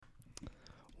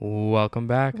Welcome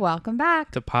back Welcome back.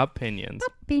 to Pop Pinions.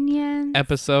 Opinions.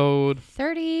 Episode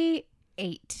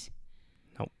 38.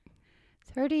 Nope.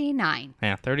 39.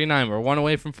 39. We're one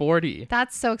away from 40.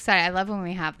 That's so exciting. I love when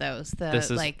we have those.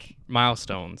 This is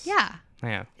milestones. Yeah.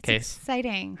 Yeah. It's Case.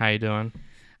 exciting. How you doing?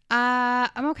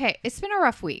 I'm okay. It's been a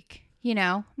rough week. You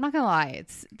know, I'm not going to lie.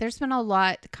 There's been a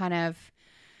lot kind of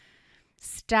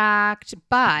stacked,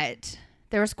 but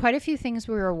there was quite a few things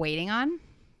we were waiting on.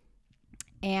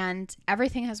 And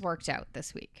everything has worked out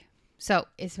this week. So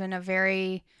it's been a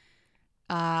very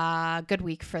good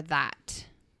week for that.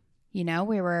 You know,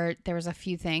 there was a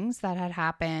few things that had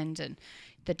happened, and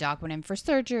the dog went in for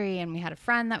surgery, and we had a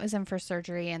friend that was in for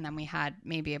surgery, and then we had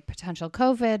maybe a potential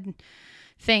COVID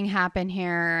thing happen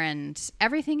here, and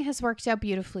everything has worked out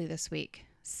beautifully this week.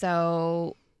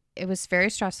 So it was very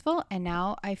stressful, and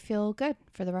now I feel good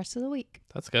for the rest of the week.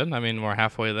 That's good. I mean, we're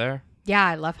halfway there. Yeah,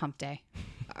 I love hump day.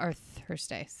 Or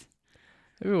Thursdays.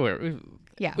 We We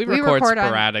record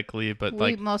sporadically, but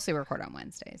we mostly record on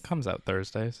Wednesdays. Comes out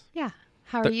Thursdays. Yeah.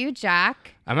 How are you,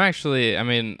 Jack? I'm actually,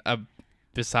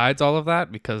 besides all of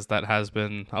that, because that has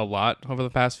been a lot over the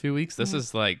past few weeks, this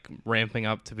is like ramping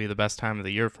up to be the best time of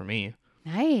the year for me.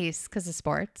 Nice, because of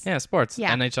sports. Yeah, sports.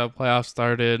 Yeah. NHL playoffs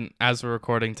started. As we're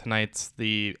recording tonight's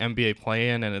the NBA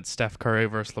play-in, and it's Steph Curry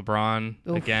versus LeBron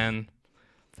again.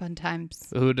 Fun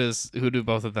times. Who do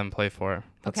both of them play for?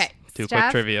 Okay. Do quick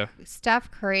trivia.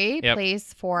 Steph Curry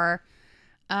plays for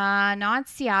not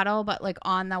Seattle, but like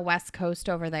on the West Coast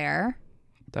over there.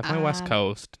 Definitely West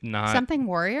Coast. Not something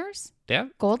Warriors? Yeah.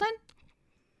 Golden?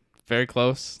 Very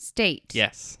close. State.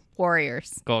 Yes.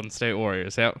 Warriors. Golden State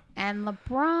Warriors. Yep. And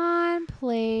LeBron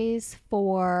plays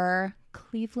for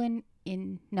Cleveland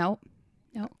No.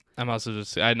 I'm also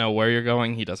I know where you're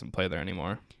going. He doesn't play there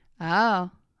anymore.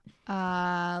 Oh.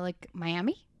 Like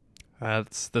Miami?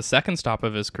 That's the second stop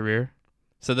of his career.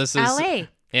 So this is LA.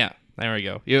 Yeah, there we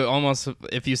go. You almost,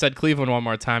 if you said Cleveland one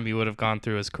more time, you would have gone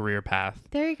through his career path.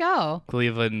 There you go.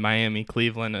 Cleveland, Miami,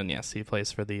 Cleveland, and yes, he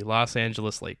plays for the Los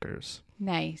Angeles Lakers.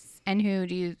 Nice. And who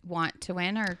do you want to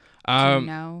win, or do you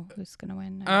know who's going to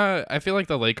win? I feel like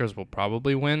the Lakers will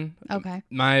probably win. Okay.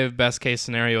 My best case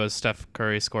scenario is Steph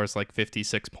Curry scores like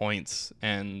 56 points,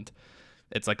 and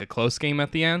it's like a close game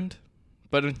at the end.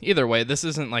 But either way, this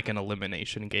isn't like an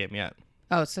elimination game yet.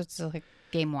 Oh, so it's like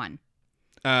game one.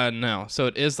 No. So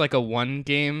it is like a one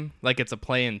game, like it's a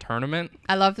play-in tournament.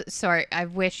 Sorry, I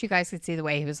wish you guys could see the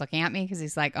way he was looking at me, because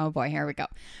he's like, oh boy, here we go.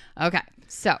 Okay,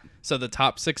 so the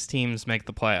top 6 teams make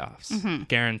the playoffs,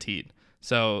 guaranteed.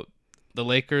 So the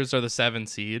Lakers are the 7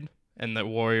 seed, and the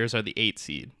Warriors are the 8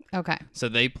 seed. Okay. So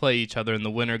they play each other, and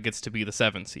the winner gets to be the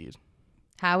 7 seed.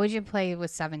 How would you play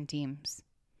with 7 teams?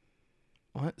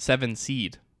 What? 7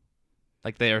 seed.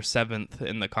 Like they are 7th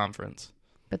in the conference.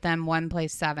 But then 1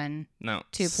 plays 7. No.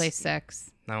 2 plays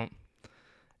 6. No.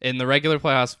 In the regular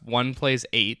playoffs, 1 plays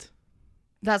 8.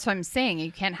 That's what I'm saying.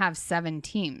 You can't have 7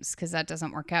 teams, because that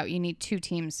doesn't work out. You need 2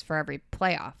 teams for every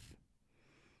playoff.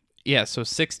 Yeah, so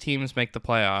 6 teams make the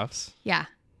playoffs. Yeah.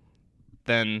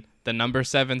 Then the number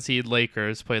 7 seed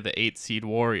Lakers play the 8 seed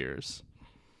Warriors.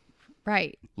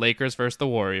 Right. Lakers versus the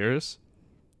Warriors.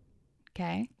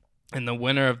 Okay. And the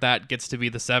winner of that gets to be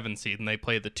the 7 seed, and they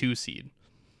play the 2 seed.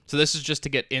 So this is just to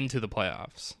get into the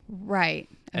playoffs. Right.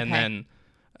 Okay. And then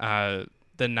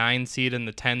the 9 seed and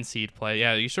the 10 seed play.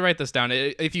 Yeah, you should write this down.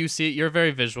 If you see it, you're a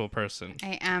very visual person.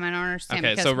 I am. I don't understand.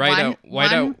 Okay, because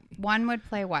so one would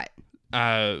play what?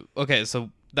 Okay, so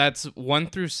that's 1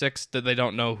 through 6 that they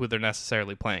don't know who they're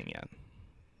necessarily playing yet.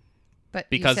 But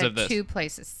because you said of this. 2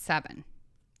 places 7.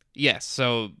 Yes,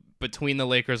 so between the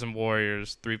Lakers and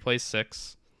Warriors, 3 plays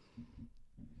 6,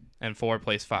 and 4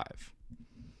 plays 5.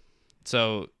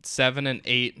 So 7 and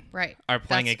 8 are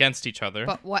playing against each other.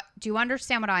 But what do you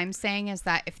understand? What I'm saying is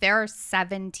that if there are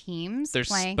 7 teams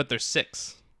playing, but there's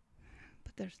 6.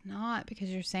 But there's not, because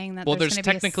you're saying that there's going to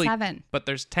technically be a 7. But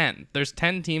there's 10. There's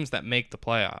 10 teams that make the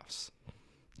playoffs.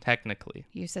 Technically,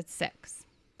 you said 6.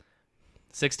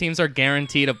 6 teams are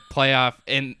guaranteed a playoff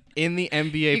in the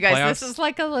NBA you guys, playoffs. This is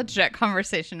like a legit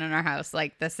conversation in our house.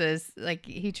 Like, this is like,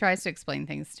 he tries to explain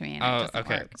things to me, and it doesn't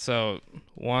work. So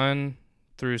 1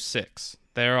 through 6,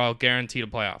 they're all guaranteed a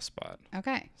playoff spot.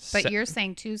 Okay, but you're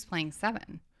saying 2's playing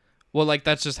 7. Well, like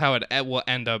that's just how it will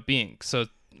end up being. So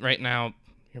right now,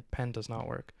 your pen does not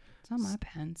work. It's on my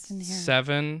pen. It's in here.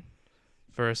 7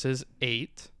 versus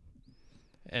 8,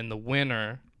 and the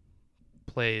winner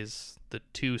plays the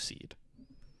 2 seed.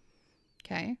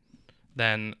 Okay.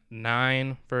 Then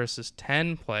 9 versus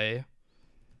 10 play.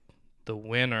 The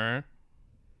winner,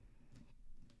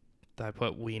 I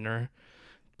put Wiener,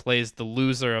 plays the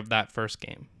loser of that first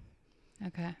game.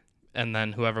 Okay. and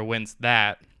then whoever wins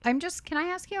that. Can I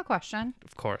ask you a question?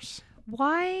 Of course.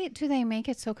 Why do they make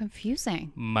it so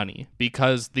confusing? Money.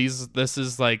 Because this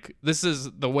is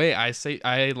the way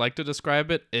I like to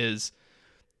describe it is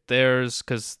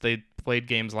because they played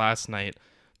games last night.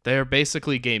 They're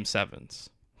basically game 7s.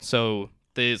 So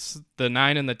the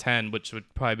 9 and the 10, which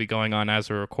would probably be going on as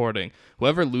we're recording,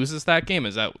 whoever loses that game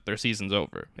is out. Their season's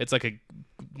over. It's like a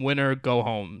winner go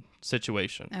home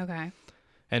situation. Okay.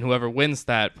 And whoever wins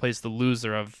that plays the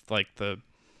loser of like the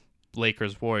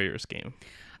Lakers Warriors game.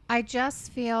 I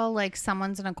just feel like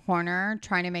someone's in a corner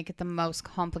trying to make it the most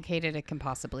complicated it can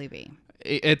possibly be.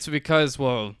 It's because,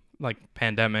 well, like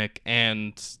pandemic,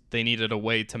 and they needed a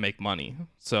way to make money.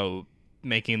 So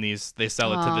making these, they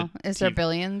sell it to the Is there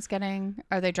billions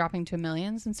are they dropping to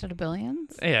millions instead of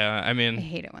billions? Yeah, I mean, I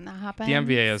hate it when that happens. The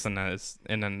NBA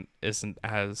isn't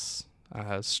as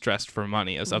stressed for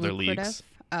money as other leagues.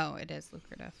 Oh, it is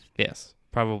lucrative. Yes,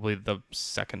 probably the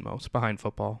second most behind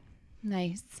football.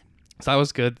 Nice. So that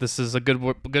was good. This is a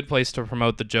good place to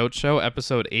promote the Jote Show.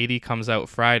 Episode 80 comes out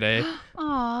Friday.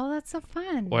 Oh, that's so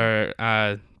fun. Where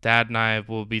Dad and I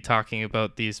will be talking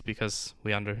about these because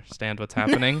we understand what's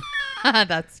happening.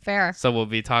 That's fair. So we'll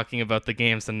be talking about the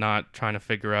games and not trying to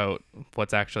figure out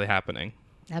what's actually happening.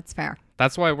 That's fair.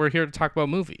 That's why we're here to talk about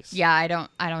movies. Yeah, I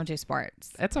don't do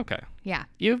sports. It's okay. Yeah.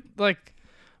 You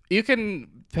can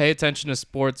pay attention to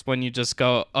sports when you just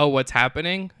go, oh, what's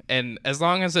happening? And as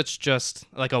long as it's just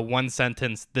like a one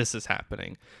sentence, this is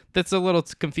happening. That's a little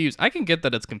confused. I can get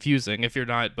that it's confusing if you're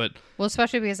not, but... Well,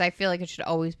 especially because I feel like it should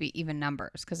always be even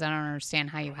numbers, because I don't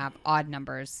understand how you have odd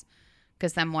numbers,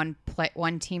 because then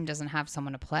one team doesn't have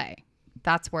someone to play.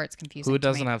 That's where it's confusing. Who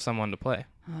doesn't have someone to play?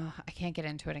 Oh, I can't get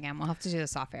into it again. We'll have to do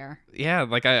this off air. Yeah,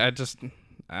 like I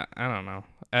don't know.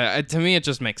 To me, it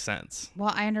just makes sense.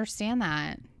 Well, I understand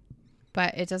that.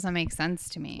 But it doesn't make sense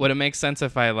to me. Would it make sense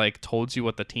if I told you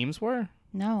what the teams were?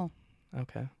 No.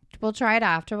 Okay. We'll try it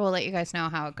after. We'll let you guys know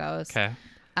how it goes. Okay.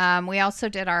 We also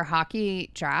did our hockey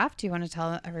draft. Do you want to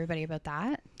tell everybody about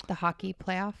that? The hockey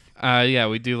playoff? Yeah,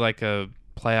 we do like a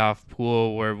playoff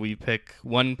pool where we pick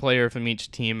one player from each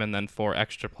team and then 4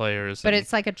 extra players. But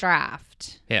it's like a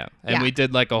draft. Yeah. And we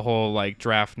did like a whole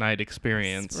draft night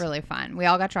experience. It's really fun. We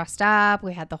all got dressed up.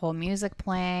 We had the whole music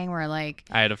playing. We're like...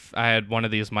 I had one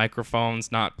of these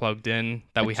microphones not plugged in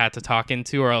that we had to talk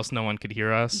into or else no one could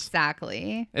hear us.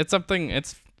 Exactly. It's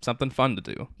something fun to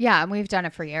do. Yeah, and we've done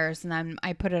it for years. And then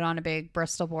I put it on a big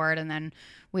Bristol board, and then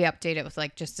we update it with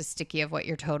just a sticky of what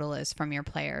your total is from your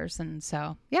players. And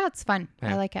so, yeah, it's fun.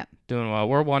 Yeah. I like it. Doing well.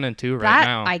 We're 1 and 2 right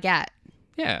now. I get.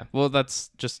 Yeah. Well, that's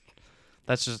just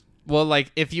well,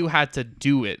 if you had to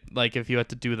do it, if you had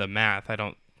to do the math, I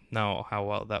don't know how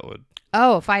well that would.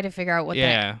 Oh, if I had to figure out what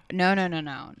No.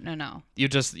 You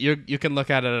can look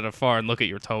at it at afar and look at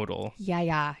your total.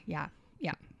 Yeah.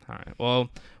 All right. Well,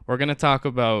 we're going to talk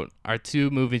about our 2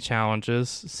 movie challenges,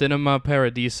 Cinema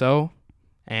Paradiso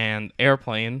and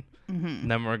Airplane. Mm-hmm.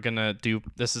 And then we're going to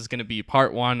this is going to be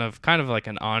part 1 of kind of like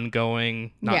an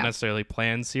ongoing, not necessarily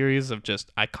planned series of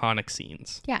just iconic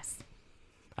scenes. Yes.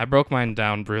 I broke mine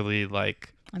down really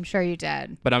I'm sure you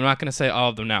did. But I'm not going to say all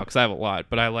of them now because I have a lot.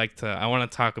 But I want to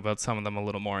talk about some of them a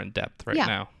little more in depth now.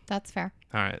 Yeah, that's fair.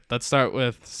 All right. Let's start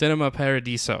with Cinema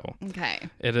Paradiso. Okay.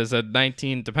 It is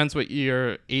depends what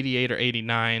year, 88 or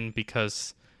 89,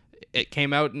 because it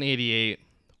came out in 88,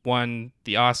 won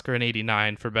the Oscar in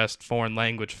 89 for Best Foreign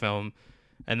Language Film,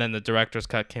 and then the director's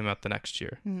cut came out the next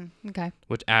year. Okay.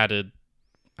 Which added,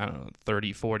 I don't know,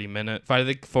 30, 40 minutes. I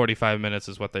think 45 minutes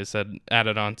is what they said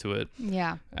added onto it.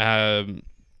 Yeah.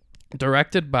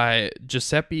 Directed by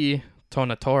Giuseppe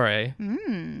Tornatore.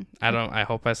 I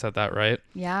hope I said that right.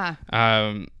 Yeah.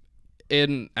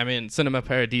 Cinema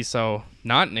Paradiso,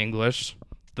 not in English,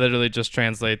 literally just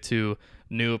translate to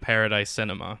New Paradise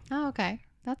Cinema. Oh, okay.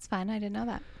 That's fine. I didn't know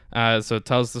that. So it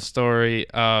tells the story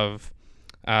of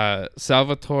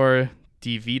Salvatore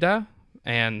Di Vita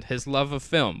and his love of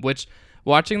film, which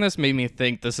watching this made me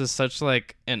think this is such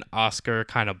an Oscar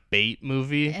kind of bait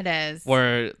movie. It is.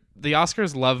 Where the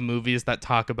Oscars love movies that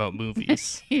talk about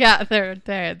movies. Yeah, they're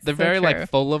so very true.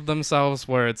 Full of themselves,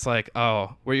 where it's where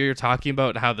you're talking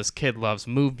about how this kid loves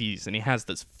movies and he has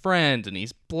this friend and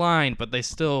he's blind, but they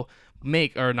still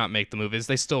not make the movies.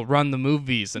 They still run the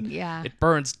movies and it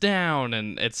burns down,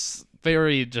 and it's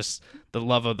very just the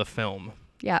love of the film.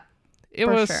 Yeah. It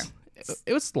was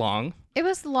long. It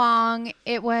was long.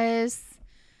 It was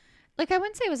I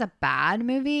wouldn't say it was a bad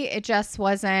movie. It just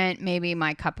wasn't maybe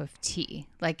my cup of tea.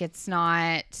 It's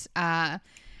not, I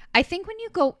think when you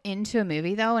go into a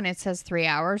movie though, and it says 3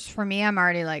 hours, for me, I'm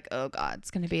already oh God, it's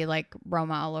going to be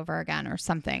Roma all over again or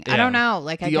something. Yeah. I don't know.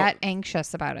 I get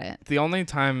anxious about it. The only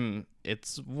time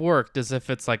it's worked as if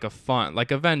it's like a fun,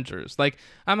 like Avengers. Like,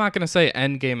 I'm not going to say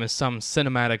Endgame is some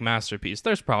cinematic masterpiece.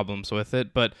 There's problems with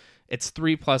it, but it's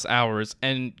 3+ hours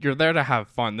and you're there to have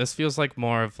fun. This feels like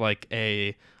more of like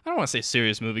I don't want to say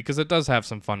serious movie because it does have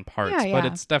some fun parts, but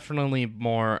it's definitely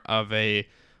more of a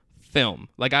film.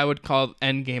 Like, I would call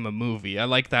Endgame a movie. I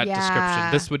like that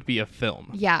description. This would be a film.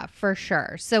 Yeah, for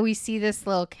sure. So we see this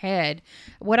little kid.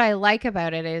 What I like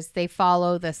about it is they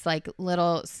follow this like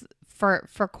little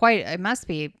for quite, it must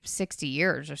be 60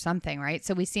 years or something, right?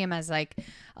 So we see him as like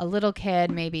a little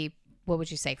kid, maybe, what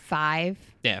would you say, 5?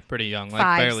 Yeah, pretty young, like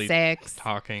 5, barely 6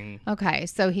 talking. Okay,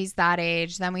 so he's that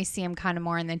age. Then we see him kind of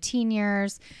more in the teen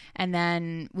years, and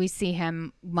then we see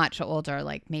him much older,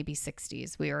 like maybe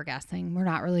 60s. We were guessing. We're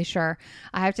not really sure.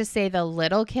 I have to say the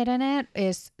little kid in it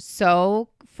is so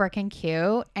freaking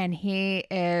cute, and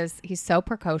he's so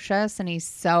precocious, and he's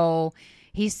so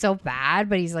bad,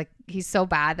 but he's so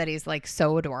bad that he's like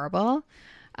so adorable.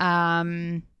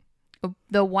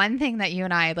 The one thing that you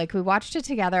and I, like, we watched it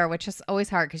together, which is always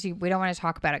hard because we don't want to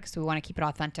talk about it because we want to keep it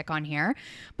authentic on here.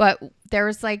 But there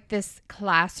was like this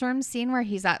classroom scene where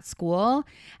he's at school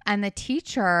and the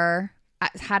teacher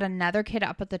had another kid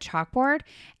up at the chalkboard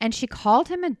and she called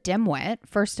him a dimwit,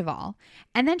 first of all.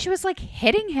 And then she was like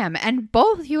hitting him. And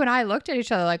both you and I looked at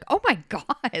each other like, oh my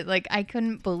God, like I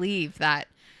couldn't believe that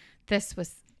this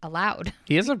was allowed.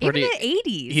 He has a pretty, even in the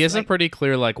 80s. He has a pretty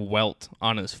clear like welt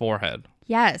on his forehead.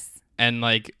 Yes. And,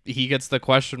 like, he gets the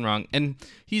question wrong. And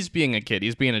he's being a kid.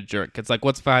 He's being a jerk. It's like,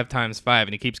 what's 5 times 5?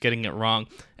 And he keeps getting it wrong.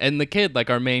 And the kid, like,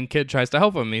 our main kid, tries to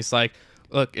help him. He's like,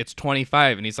 look, it's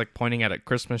 25. And he's, like, pointing at a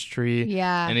Christmas tree.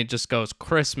 Yeah. And he just goes,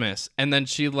 Christmas. And then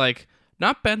she, like,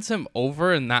 not bends him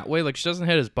over in that way. Like, she doesn't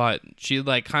hit his butt. She,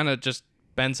 like, kind of just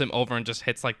bends him over and just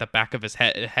hits, like, the back of his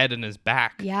head and his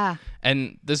back. Yeah.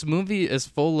 And this movie is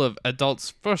full of adults,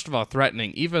 first of all,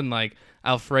 threatening. Even, like,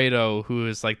 Alfredo, who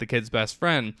is like the kid's best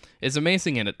friend, is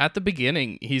amazing in it. At the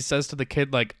beginning, he says to the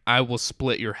kid, like, I will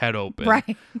split your head open.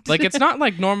 Right. Like, it's not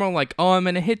like normal, like, oh, I'm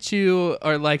going to hit you,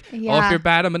 or like, oh, if you're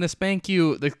bad, I'm going to spank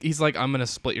you. He's like, I'm going to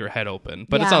split your head open.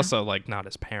 But it's also like not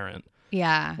his parent.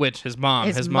 Yeah. Which his mom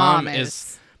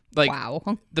is like,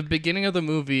 wow. The beginning of the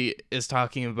movie is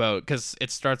talking about, because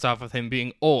it starts off with him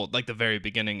being old. Like, the very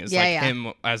beginning is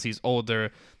him as he's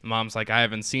older. The mom's like, I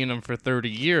haven't seen him for 30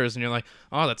 years. And you're like,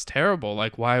 oh, that's terrible.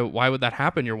 Like, why would that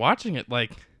happen? You're watching it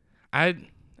like, am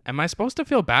I supposed to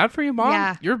feel bad for you, Mom?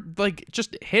 Yeah. You're like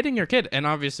just hitting your kid. And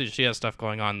obviously she has stuff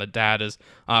going on. The dad is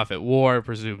off at war,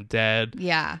 presumed dead.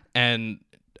 Yeah. And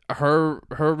her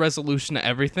resolution to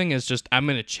everything is just, I'm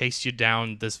going to chase you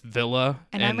down this villa.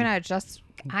 And I'm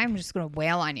just going to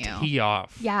wail on you. Tee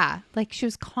off. Yeah. Like, she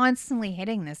was constantly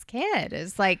hitting this kid.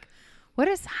 It's like, what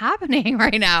is happening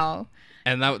right now?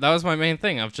 And that was my main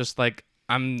thing. Of just like,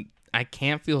 I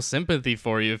can't feel sympathy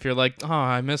for you if you're like, oh,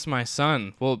 I miss my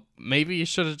son. Well, maybe you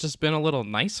should have just been a little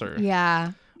nicer.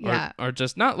 Yeah. Yeah. Or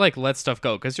just not like let stuff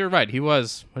go. Because you're right. He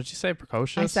was, what did you say,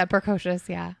 precocious? I said precocious,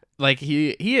 yeah. Like,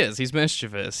 he's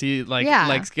mischievous. He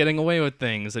likes getting away with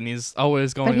things, and he's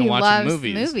always going and watching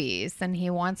movies. He loves movies, and he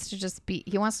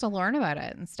wants to learn about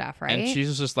it and stuff, right? And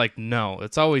she's just like, no,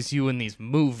 it's always you in these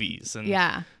movies. And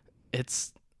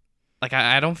it's like,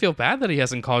 I don't feel bad that he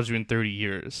hasn't called you in 30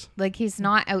 years. Like, he's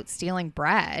not out stealing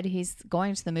bread. He's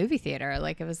going to the movie theater.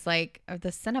 Like, it was like, or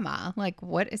the cinema. Like,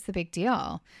 what is the big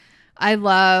deal? I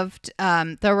loved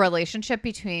the relationship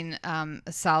between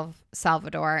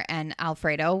Salvador and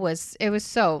Alfredo. It was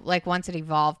so, like, once it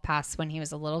evolved past when he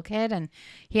was a little kid, and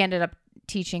he ended up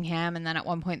teaching him, and then at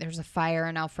one point there's a fire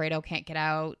and Alfredo can't get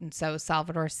out, and so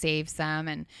Salvador saves them,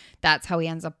 and that's how he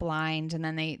ends up blind. And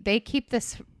then they keep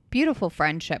this beautiful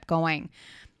friendship going.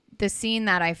 The scene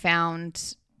that I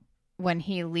found when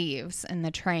he leaves in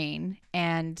the train,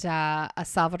 and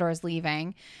Salvador is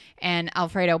leaving, and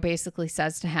Alfredo basically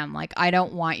says to him, like, I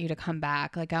don't want you to come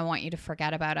back. Like, I want you to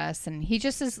forget about us. And he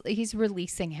just he's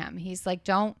releasing him. He's like,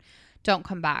 don't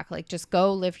come back. Like, just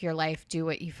go live your life. Do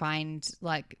what you find.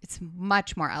 Like, it's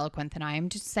much more eloquent than I am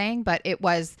just saying, but it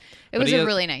was a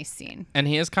really nice scene. And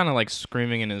he is kind of like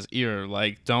screaming in his ear,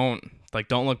 like, don't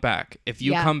look back. If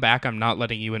you come back, I'm not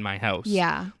letting you in my house.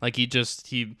 Yeah. Like,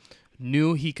 he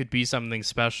knew he could be something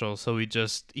special, so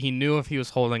he knew if he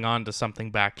was holding on to something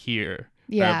back here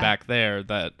or back there,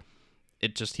 that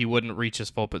he wouldn't reach his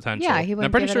full potential. Yeah, he wouldn't.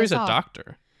 I'm pretty sure he's a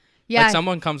doctor. Yeah. Like,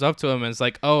 someone comes up to him and is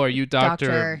like, oh, are you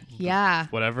doctor? Yeah.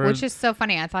 Whatever. Which is so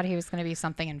funny. I thought he was going to be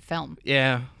something in film.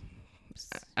 Yeah.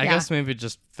 I guess maybe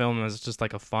just film is just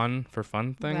like a fun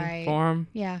thing for him.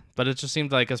 Yeah. But it just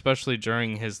seemed like, especially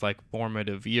during his like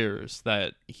formative years,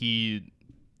 that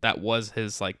was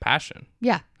his like passion.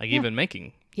 Yeah. Like even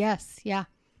making. Yes. Yeah.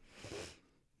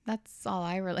 That's all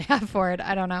I really have for it.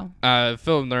 I don't know.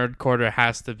 Film Nerd Quarter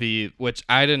has to be, which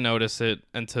I didn't notice it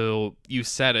until you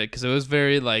said it, because it was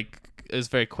very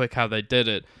quick how they did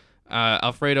it.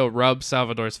 Alfredo rubs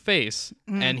Salvador's face,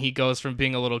 and he goes from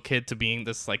being a little kid to being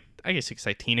this, like, I guess you could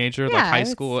say teenager, like high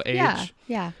school age.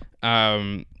 Yeah.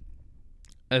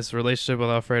 His relationship with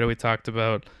Alfredo we talked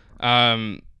about.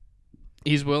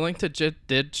 He's willing to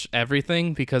ditch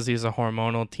everything because he's a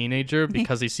hormonal teenager,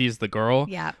 because he sees the girl.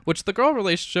 Yeah. Which the girl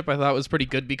relationship I thought was pretty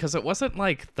good because it wasn't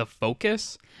like the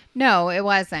focus. No, it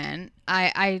wasn't.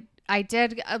 I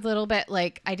did a little bit,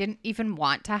 like, I didn't even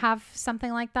want to have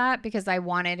something like that because I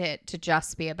wanted it to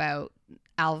just be about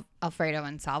Alfredo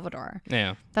and Salvador.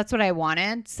 Yeah. That's what I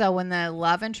wanted. So when the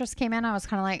love interest came in, I was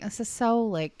kind of like, this is so,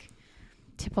 like,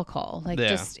 typical. Like,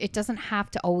 just, it doesn't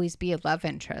have to always be a love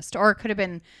interest, or it could have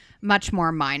been much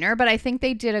more minor, but I think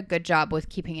they did a good job with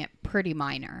keeping it pretty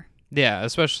minor. Yeah,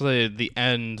 especially the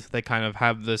end, they kind of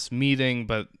have this meeting,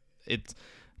 but it's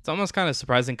almost kind of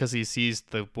surprising because he sees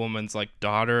the woman's, like,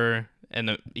 daughter,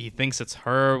 and he thinks it's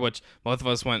her, which both of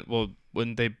us went, well,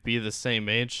 wouldn't they be the same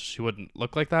age? She wouldn't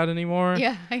look like that anymore.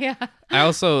 Yeah. I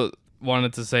also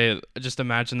wanted to say, just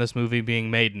imagine this movie being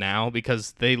made now,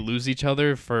 because they lose each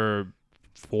other for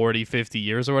 40, 50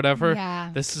 years or whatever.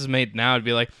 Yeah. This is made now. It'd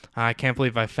be like, I can't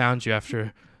believe I found you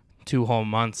after 2 whole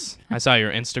months. I saw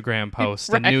your Instagram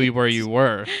post and knew where you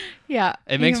were. Yeah.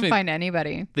 It makes me find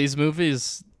anybody. These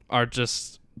movies are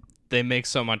just, they make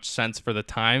so much sense for the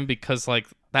time, because, like,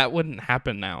 that wouldn't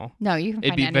happen now. No, you can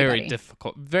It'd find be anybody.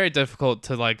 very difficult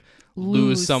to, like,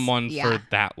 lose someone for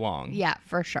that long. Yeah,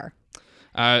 for sure.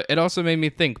 It also made me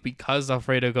think, because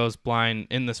Alfredo goes blind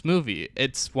in this movie,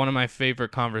 it's one of my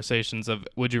favorite conversations of,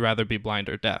 would you rather be blind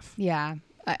or deaf? Yeah,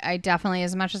 I definitely,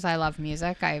 as much as I love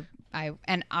music,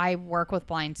 I work with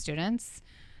blind students.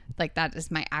 Like, that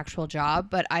is my actual job,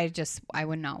 but I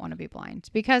would not want to be blind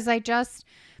because I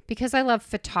love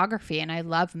photography and I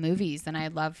love movies and I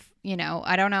love,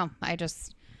 I don't know.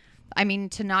 I mean,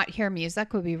 to not hear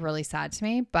music would be really sad to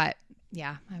me, but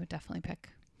yeah, I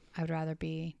would rather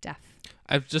be deaf.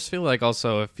 I just feel like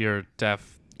also if you're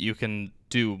deaf, you can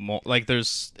do more. Like,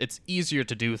 it's easier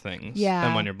to do things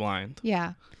than when you're blind.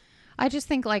 Yeah. I just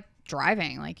think, like,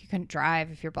 driving, like, you couldn't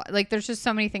drive if you're blind. Like, there's just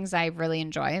so many things I really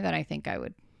enjoy that I think I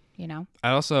would,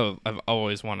 I've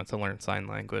always wanted to learn sign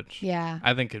language. Yeah.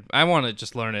 I want to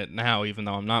just learn it now, even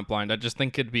though I'm not blind. I just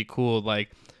think it'd be cool, like,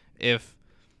 if...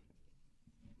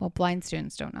 Well, blind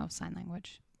students don't know sign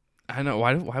language. I know.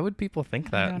 Why would people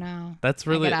think that? I don't know. That's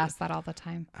really... I get asked that all the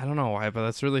time. I don't know why, but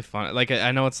that's really fun. Like,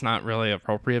 I know it's not really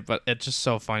appropriate, but it's just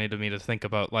so funny to me to think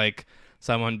about, like,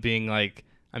 someone being like,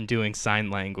 I'm doing sign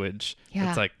language. Yeah.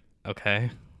 It's like,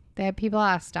 okay. They have people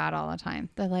ask Dad all the time.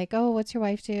 They're like, oh, what's your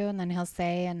wife do? And then he'll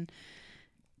say, and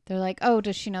they're like, oh,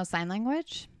 does she know sign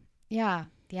language? Yeah.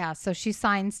 So she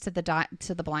signs to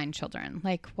the blind children.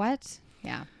 Like, what?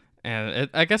 Yeah. And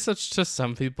I guess it's just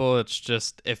some people, it's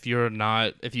just if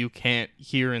you can't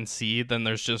hear and see, then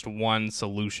there's just one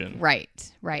solution.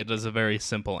 Right. It is a very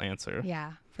simple answer.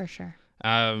 Yeah, for sure.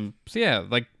 So yeah,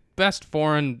 like, best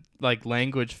foreign, like,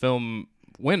 language film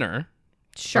winner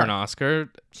for an Oscar.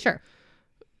 Sure.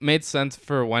 Made sense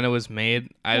for when it was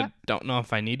made. I don't know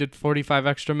if I needed 45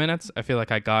 extra minutes. I feel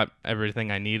like I got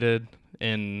everything I needed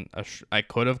I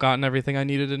could have gotten everything I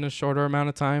needed in a shorter amount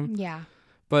of time. Yeah.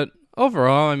 But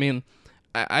overall, I mean,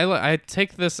 I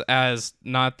take this as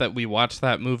not that we watched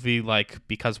that movie, like,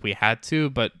 because we had to,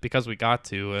 but because we got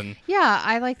to. And yeah,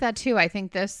 I like that too. I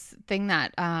think this thing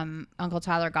that Uncle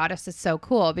Tyler got us is so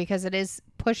cool because it is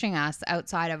pushing us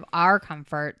outside of our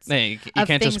comforts. Hey, you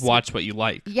can't just watch what you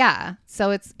like. Yeah,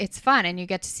 so it's fun, and you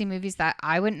get to see movies that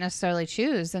I wouldn't necessarily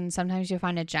choose, and sometimes you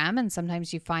find a gem, and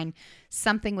sometimes you find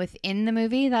something within the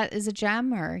movie that is a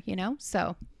gem, or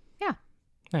so yeah.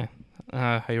 Yeah.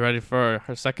 Are you ready for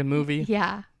our second movie?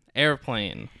 Yeah.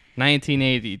 Airplane,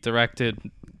 1980,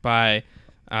 directed by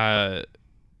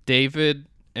David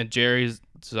and Jerry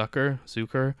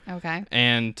Zucker. Okay.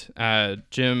 And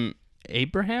Jim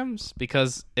Abrahams,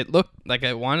 because it looked like,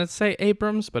 I wanted to say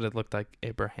Abrams, but it looked like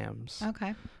Abrahams.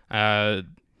 Okay. I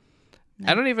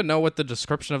don't even know what the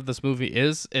description of this movie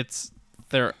is.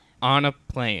 They're on a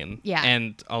plane. Yeah.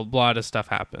 And a lot of stuff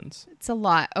happens. It's a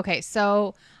lot. Okay,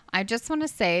 so I just want to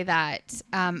say that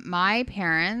my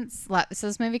parents, so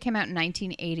this movie came out in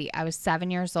 1980. I was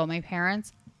 7 years old. My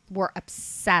parents were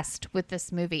obsessed with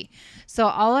this movie. So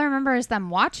all I remember is them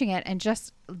watching it and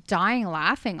just dying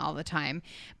laughing all the time.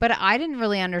 But I didn't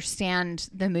really understand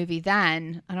the movie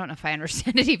then. I don't know if I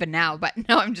understand it even now, but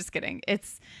no, I'm just kidding.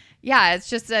 It's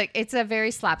just it's a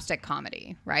very slapstick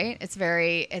comedy, right? It's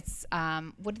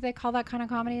what do they call that kind of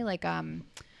comedy? Like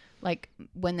like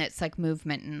when it's like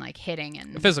movement and like hitting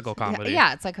and physical comedy.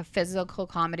 Yeah, it's like a physical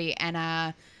comedy and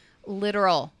a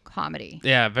literal comedy.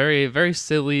 Yeah, very, very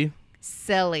silly.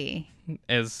 Silly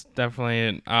is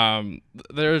definitely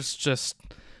there is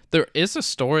a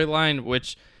storyline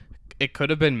which it could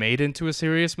have been made into a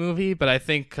serious movie, but I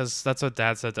think because that's what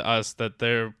Dad said to us, that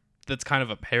that's kind of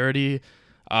a parody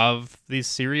of these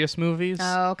serious movies.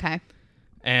 Oh, okay.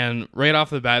 And right off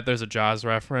the bat, there's a Jaws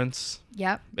reference.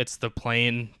 Yep. It's the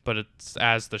plane, but it's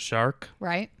as the shark.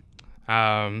 Right.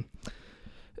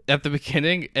 At the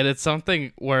beginning, and it's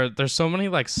something where there's so many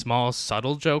like small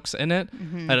subtle jokes in it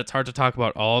that it's hard to talk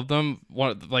about all of them.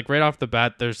 Like right off the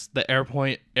bat, there's the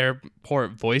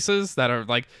airport voices that are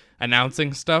like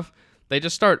announcing stuff. They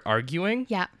just start arguing.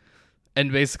 Yeah.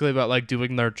 And basically about like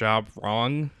doing their job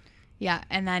wrong. Yeah,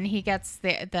 and then he gets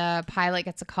the pilot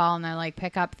gets a call and they're like,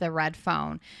 pick up the red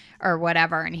phone or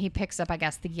whatever, and he picks up, I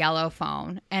guess, the yellow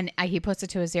phone, and he puts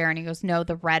it to his ear and he goes, no,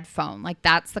 the red phone. Like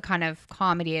that's the kind of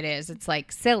comedy it is. It's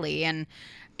like silly and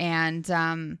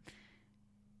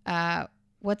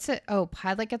what's it? Oh,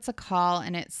 pilot gets a call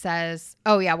and it says,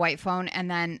 oh yeah, white phone,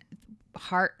 and then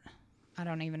heart. I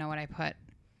don't even know what I put.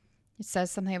 It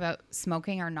says something about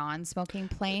smoking or non-smoking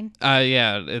plane.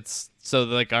 Yeah, it's so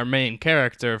like our main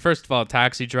character, first of all,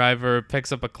 taxi driver,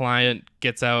 picks up a client,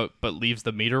 gets out, but leaves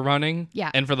the meter running.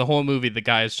 Yeah. And for the whole movie, the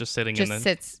guy is just sitting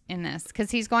sits in this because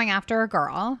he's going after a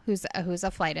girl who's a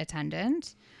flight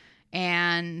attendant.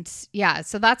 And yeah,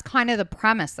 so that's kind of the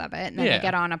premise of it. And then they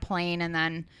get on a plane and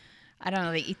then, I don't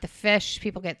know, they eat the fish,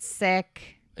 people get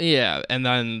sick. Yeah, and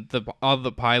then all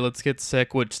the pilots get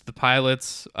sick, which the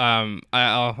pilots, I'll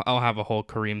have a whole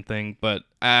Kareem thing, but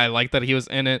I like that he was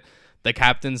in it. The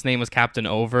captain's name was Captain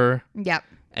Over. Yep.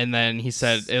 And then he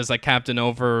said it was like Captain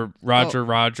Over, Roger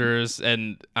Rogers,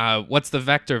 and what's the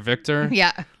Vector? Victor?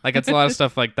 Yeah. Like it's a lot of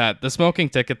stuff like that. The smoking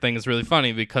ticket thing is really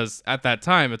funny because at that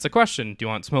time it's a question: do you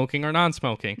want smoking or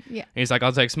non-smoking? Yeah. And he's like,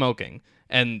 I'll take smoking,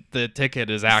 and the ticket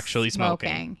is actually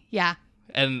smoking. Yeah.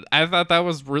 And I thought that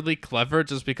was really clever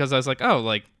just because I was like, oh,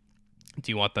 like,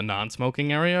 do you want the non-smoking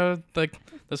area? Like,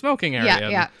 the smoking area. Yeah,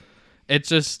 yeah. It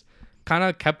just kind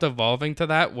of kept evolving to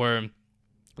that where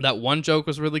that one joke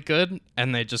was really good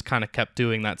and they just kind of kept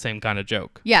doing that same kind of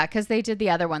joke. Yeah, because they did the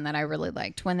other one that I really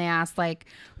liked when they asked, like,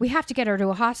 we have to get her to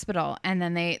a hospital. And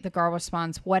then the girl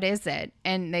responds, what is it?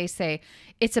 And they say,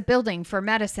 it's a building for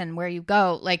medicine where you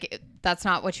go. Like, that's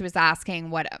not what she was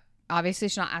asking. Obviously,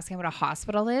 she's not asking what a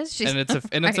hospital is.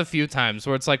 It's a few times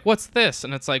where it's like, "What's this?"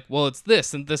 And it's like, "Well, it's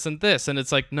this and this and this." And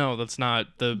it's like, "No, that's not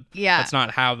that's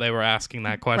not how they were asking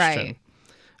that question."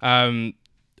 Right.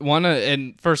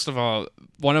 And first of all,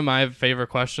 one of my favorite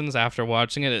questions after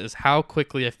watching it is how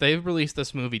quickly, if they released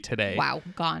this movie today,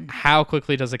 gone. How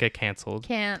quickly does it get canceled?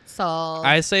 Canceled.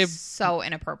 I say so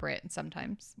inappropriate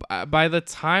sometimes. By the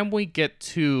time we get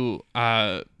to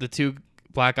the two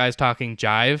black guys talking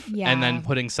jive and then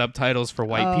putting subtitles for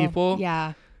white people. Yeah.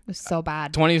 It was so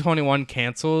bad. 2021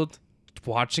 canceled.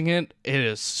 Watching it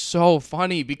is so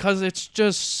funny because it's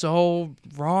just so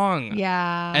wrong.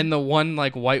 Yeah. And the one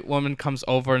like white woman comes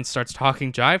over and starts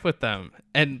talking jive with them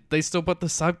and they still put the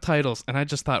subtitles. And I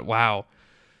just thought, wow,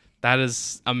 that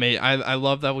is amazing. I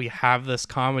love that we have this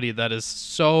comedy that is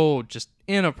so just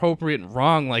inappropriate and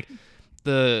wrong. Like,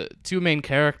 the two main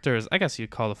characters, I guess you'd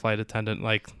call the flight attendant,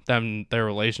 like their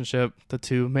relationship, the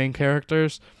two main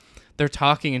characters, they're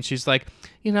talking and she's like,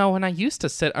 when I used to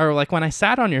sit, or like when I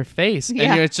sat on your face. And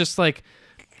it's just like,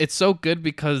 it's so good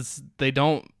because they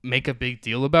don't make a big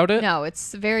deal about it. No,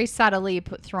 it's very subtly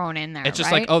thrown in there. It's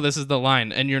just like, oh, this is the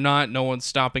line. And no one's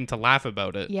stopping to laugh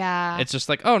about it. Yeah. It's just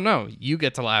like, oh no, you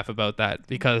get to laugh about that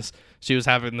because she was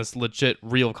having this legit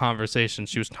real conversation.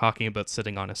 She was talking about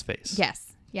sitting on his face.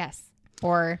 Yes. Yes.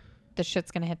 Or the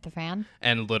shit's going to hit the fan.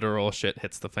 And literal shit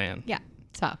hits the fan. Yeah.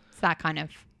 So it's that kind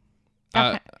of.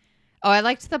 I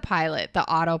liked the pilot, the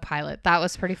autopilot. That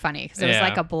was pretty funny because it was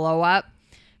like a blow up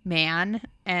man.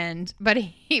 But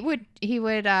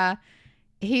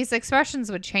his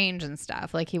expressions would change and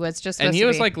stuff. Like he was just. And he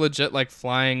was like legit, like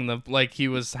flying like he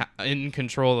was in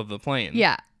control of the plane.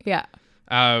 Yeah. Yeah.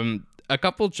 A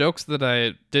couple jokes that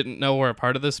I didn't know were a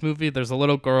part of this movie. There's a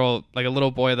little girl, like a little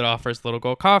boy that offers the little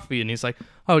girl coffee, and he's like,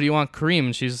 "Oh, do you want cream?"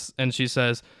 And she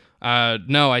says,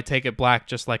 "No, I take it black,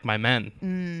 just like my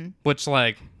men." Which,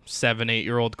 like,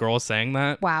 7-8-year-old girl saying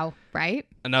that. Wow, right?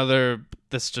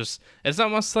 It's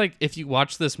almost like if you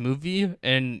watch this movie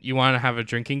and you want to have a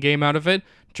drinking game out of it,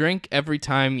 drink every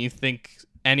time you think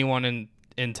anyone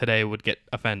in today would get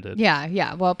offended.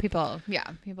 Yeah. Well, people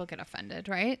get offended,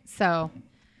 right? So.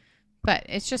 But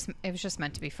it was just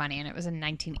meant to be funny, and it was in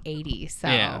 1980. So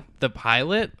yeah, the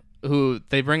pilot, who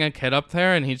they bring a kid up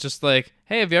there and he's just like,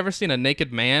 hey, have you ever seen a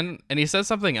naked man? And he says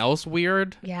something else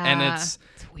weird. Yeah. And it's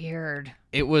weird.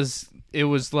 It was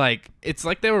like, it's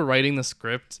like they were writing the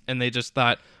script and they just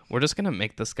thought, we're just going to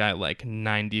make this guy like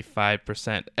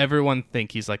 95%. Everyone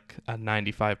think he's like a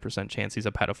 95% chance he's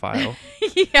a pedophile.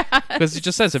 Yeah. Because he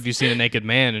just says, have you seen a naked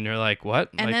man? And you're like, what?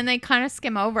 And like, then they kind of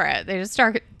skim over it. They just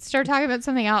start talking about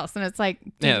something else. And it's like,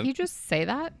 did you just say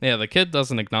that? Yeah, the kid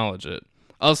doesn't acknowledge it.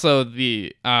 Also,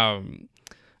 the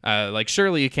like,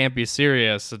 surely you can't be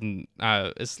serious, and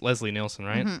it's Leslie Nielsen,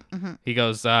 right? He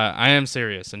goes, I am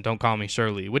serious, and don't call me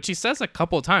Shirley, which he says a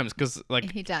couple of times, because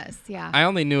like he does, yeah. I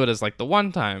only knew it as like the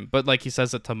one time, but like he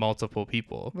says it to multiple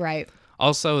people, right?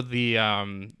 Also, the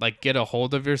like get a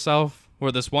hold of yourself,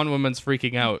 where this one woman's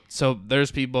freaking out, so there's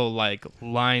people like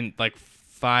lined, like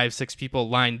 5-6 people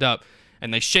lined up.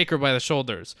 And they shake her by the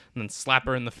shoulders and then slap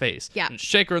her in the face. Yeah. And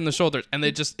shake her in the shoulders. And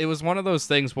it was one of those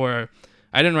things where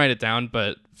I didn't write it down,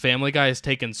 but Family Guy has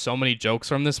taken so many jokes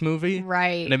from this movie.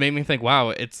 Right. And it made me think, wow,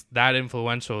 it's that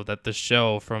influential that the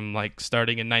show from like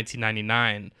starting in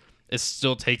 1999 is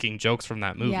still taking jokes from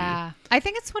that movie. Yeah. I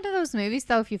think it's one of those movies,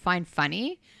 though, if you find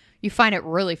funny, you find it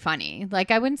really funny. Like,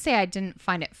 I wouldn't say I didn't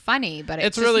find it funny, but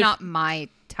it's just really not my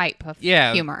type of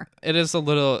humor. It is a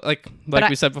little like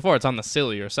we said before, it's on the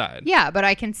sillier side. Yeah, but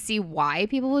I can see why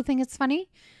people would think it's funny.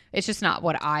 It's just not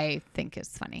what I think is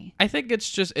funny. I think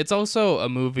it's also a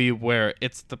movie where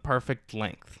it's the perfect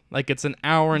length. Like, it's an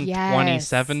hour and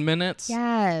 27 minutes.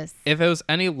 Yes. If it was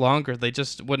any longer, they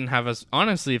just wouldn't have us.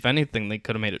 Honestly, if anything, they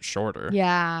could have made it shorter.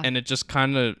 Yeah. And it just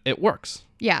kind of, it works.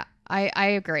 Yeah, I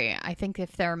agree. I think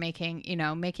if they're making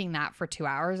that for 2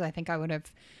 hours, I think I would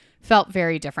have felt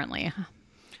very differently.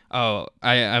 Oh,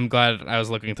 I'm glad I was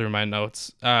looking through my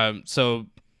notes. So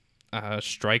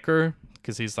Stryker,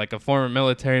 because he's like a former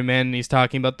military man, and he's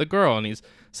talking about the girl, and he's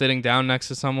sitting down next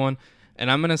to someone, and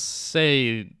I'm gonna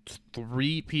say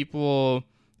 3 people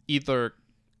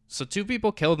so 2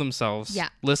 people kill themselves. Yeah.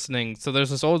 Listening. So there's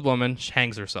this old woman, she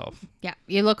hangs herself. Yeah,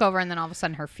 you look over, and then all of a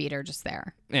sudden her feet are just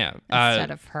there. Yeah.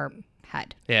 Instead of her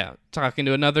head. Yeah. Talking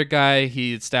to another guy,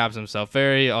 he stabs himself.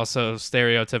 Very also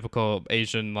stereotypical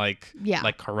Asian like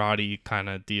karate kind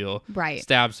of deal. Right.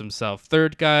 Stabs himself.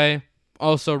 Third guy,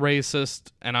 also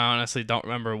racist, and I honestly don't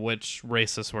remember which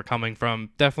racists we're coming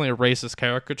from. Definitely a racist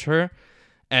caricature,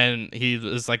 and he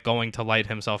is like going to light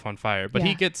himself on fire, but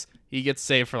he gets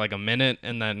saved for like a minute,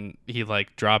 and then he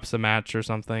like drops a match or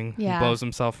something. Yeah. He blows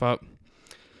himself up.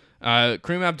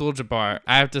 Kareem Abdul-Jabbar,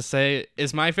 I have to say,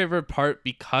 is my favorite part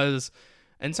because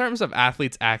in terms of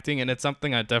athletes acting, and it's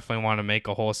something I definitely want to make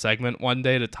a whole segment one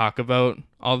day to talk about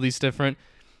all these different.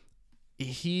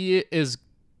 He is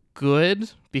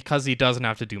good because he doesn't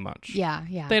have to do much. Yeah.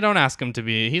 They don't ask him to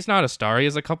be. He's not a star. He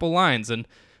has a couple lines, and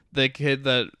the kid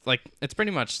that like it's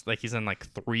pretty much like he's in like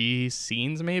 3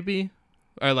 scenes maybe,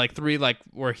 or like 3 like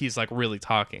where he's like really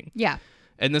talking. Yeah.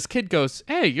 And this kid goes,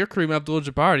 hey, you're Kareem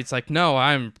Abdul-Jabbar. He's like, no,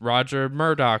 I'm Roger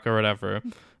Murdoch or whatever,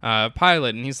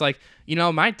 pilot. And he's like,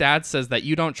 my dad says that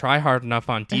you don't try hard enough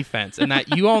on defense and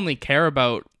that you only care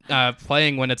about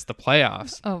playing when it's the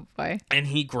playoffs. Oh, boy. And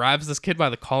he grabs this kid by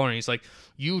the collar and he's like,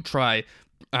 you try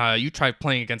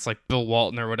playing against like Bill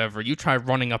Walton or whatever. You try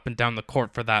running up and down the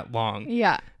court for that long.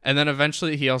 Yeah. And then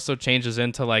eventually he also changes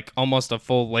into like almost a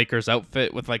full Lakers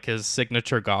outfit with like his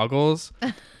signature goggles.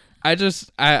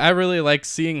 I really like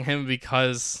seeing him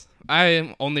because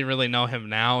I only really know him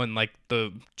now and like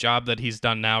the job that he's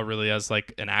done now really as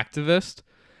like an activist.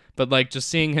 But like just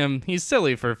seeing him, he's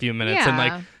silly for a few minutes. Yeah.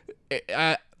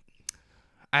 And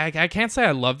like, I can't say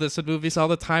I love this in movies all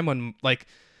the time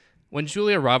when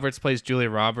Julia Roberts plays Julia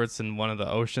Roberts in one of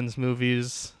the Ocean's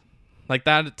movies. Like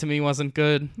that to me wasn't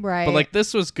good. Right. But like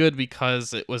this was good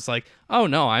because it was like, oh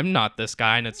no, I'm not this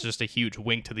guy, and it's just a huge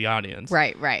wink to the audience.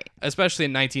 Right. Especially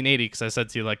in 1980, because I said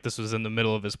to you like this was in the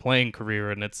middle of his playing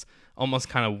career, and it's almost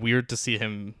kind of weird to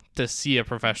see a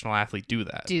professional athlete do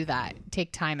that.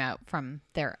 Take time out from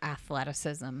their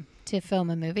athleticism to film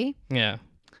a movie. Yeah.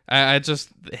 I just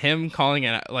him calling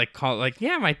it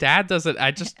yeah, my dad does it.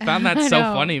 I just found that so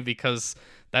funny because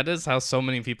that is how so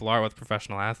many people are with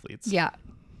professional athletes. Yeah.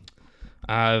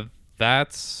 I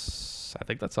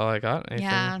think that's all I got. Anything?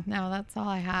 Yeah, no, that's all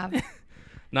I have.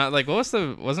 Not like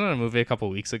wasn't it a movie a couple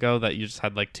weeks ago that you just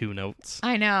had like 2 notes?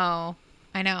 I know.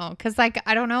 Cause like,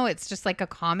 I don't know. It's just like a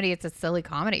comedy. It's a silly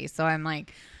comedy. So I'm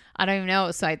like, I don't even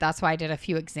know. So that's why I did a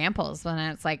few examples. And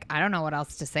it's like, I don't know what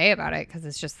else to say about it. Cause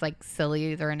it's just like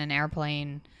silly. They're in an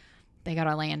airplane. They got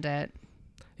to land it.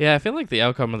 Yeah. I feel like the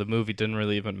outcome of the movie didn't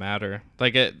really even matter.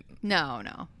 Like it. No.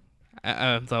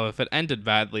 Though if it ended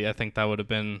badly, I think that would have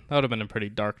been a pretty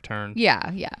dark turn.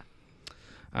 Yeah.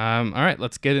 All right,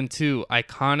 let's get into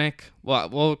iconic. Well,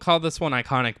 we'll call this one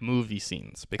iconic movie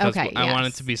scenes because I want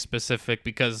it to be specific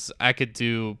because I could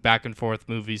do back and forth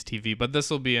movies, TV, but this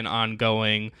will be an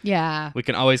ongoing. Yeah. We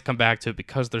can always come back to it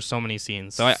because there's so many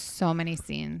scenes. So many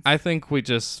scenes. I think we'll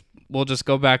just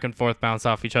go back and forth, bounce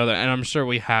off each other, and I'm sure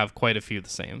we have quite a few the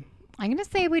same. I'm going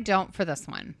to say we don't for this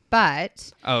one,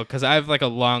 but... Oh, because I have like a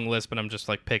long list, but I'm just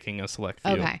like picking a select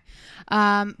few. Okay.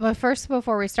 But first,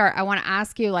 before we start, I want to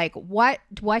ask you, like, what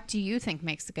do you think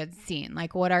makes a good scene?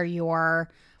 Like,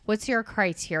 what's your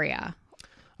criteria?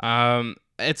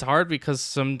 It's hard because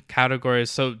some categories...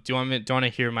 So do you want to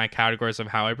hear my categories of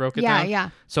how I broke it down?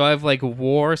 Yeah. So I have like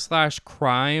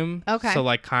war/crime. Okay. So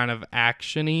like kind of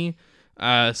action-y.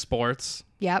 Sports.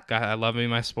 Yep. God, I love me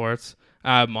my sports.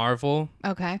 Marvel.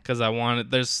 Okay. Because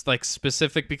there's like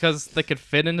specific, because they could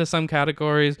fit into some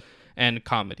categories, and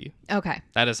comedy. Okay.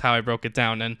 That is how I broke it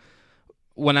down. And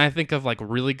when I think of like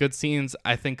really good scenes,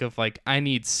 I think of like, I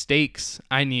need stakes.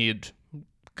 I need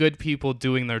good people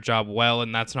doing their job well.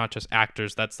 And that's not just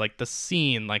actors. That's like the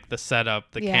scene, like the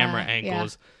setup, the camera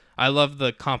angles. Yeah. I love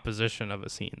the composition of a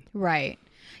scene. Right.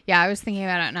 Yeah, I was thinking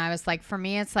about it and I was like, for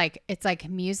me, it's like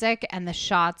music and the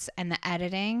shots and the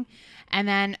editing. And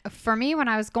then for me, when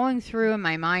I was going through in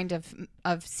my mind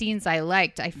of scenes I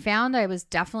liked, I found I was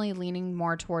definitely leaning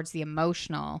more towards the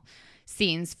emotional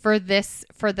scenes for this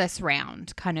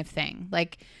round kind of thing.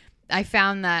 Like, I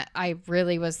found that I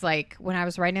really was like, when I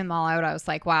was writing them all out, I was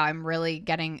like, wow, I'm really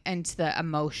getting into the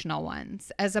emotional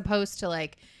ones as opposed to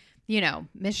like,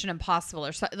 Mission Impossible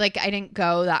or something. Like, I didn't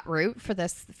go that route for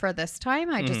this time.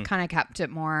 I just kind of kept it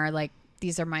more like,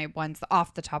 these are my ones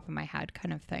off the top of my head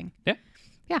kind of thing. Yeah.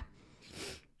 Yeah.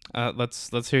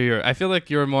 Let's hear I feel like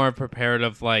you're more prepared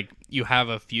of like, you have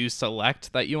a few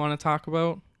select that you want to talk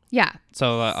about. Yeah.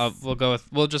 So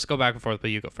we'll just go back and forth, but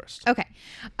you go first. Okay.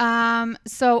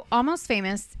 So Almost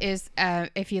Famous is,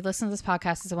 if you listen to this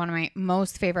podcast, is one of my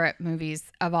most favorite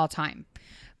movies of all time.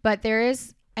 But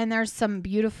there's some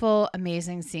beautiful,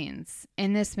 amazing scenes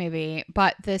in this movie.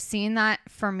 But the scene that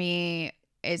for me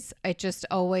is,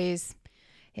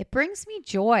 it brings me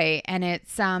joy. And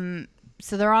it's,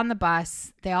 so they're on the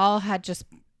bus. They all had just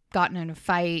gotten in a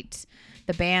fight.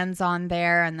 The band's on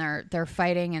there and they're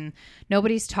fighting and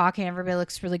nobody's talking. Everybody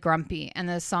looks really grumpy. And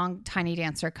the song Tiny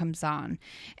Dancer comes on.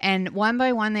 And one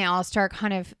by one, they all start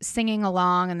kind of singing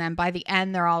along. And then by the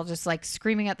end, they're all just like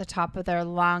screaming at the top of their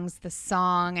lungs, the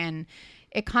song. And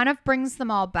it kind of brings them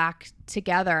all back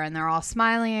together and they're all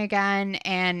smiling again.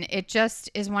 And it just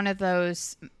is one of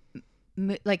those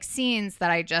like scenes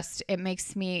that it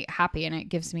makes me happy and it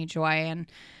gives me joy. And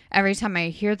every time I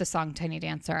hear the song Tiny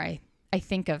Dancer, I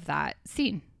think of that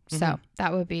scene. So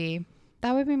that would be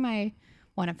my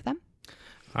one of them.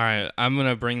 All right. I'm going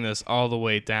to bring this all the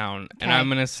way down. Okay. And I'm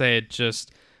going to say it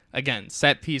just, again,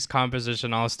 set piece,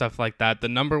 composition, all stuff like that. The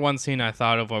number one scene I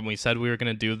thought of when we said we were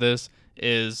going to do this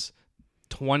is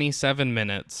 27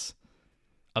 minutes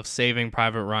of Saving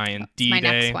Private Ryan, D-Day. My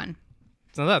next one.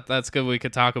 So that's good. We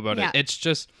could talk about it. It's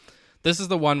just, this is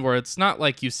the one where it's not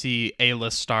like you see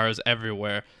A-list stars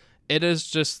everywhere. It is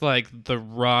just like the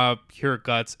raw, pure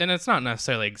guts. And it's not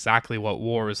necessarily exactly what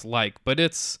war is like, but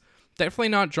it's definitely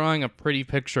not drawing a pretty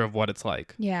picture of what it's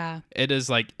like. Yeah. It is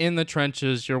like in the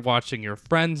trenches, you're watching your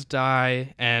friends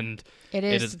die, and it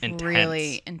is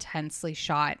really intensely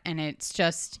shot. And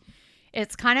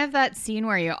it's kind of that scene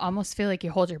where you almost feel like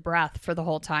you hold your breath for the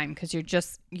whole time because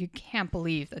you can't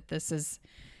believe that this is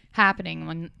happening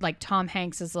when like Tom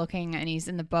Hanks is looking and he's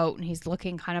in the boat and he's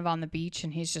looking kind of on the beach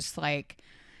and he's just like,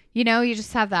 you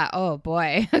just have that, oh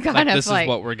boy, this is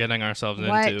what we're getting ourselves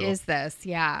into. What is this?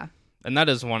 Yeah. And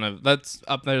that's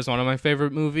up there as one of my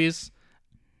favorite movies.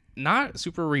 Not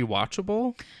super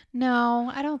rewatchable.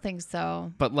 No, I don't think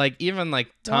so. But like even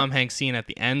like Tom Hanks scene at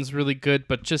the end's really good,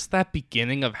 but just that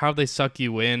beginning of how they suck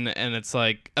you in, and it's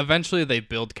like eventually they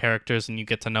build characters and you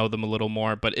get to know them a little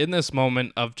more. But in this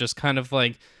moment of just kind of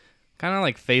like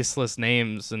faceless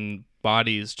names and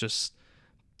bodies, just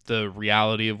the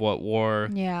reality of what war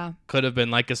could have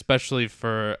been like, especially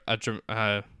for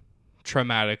a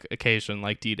traumatic occasion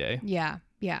like D-Day. Yeah.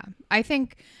 I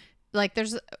think like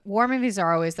there's war movies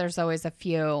there's always a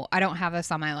few. I don't have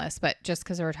this on my list, but just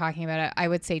because we were talking about it, I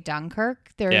would say Dunkirk.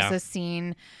 There's a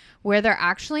scene where they're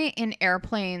actually in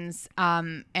airplanes,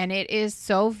 and it is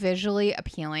so visually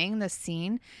appealing, the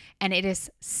scene, and it is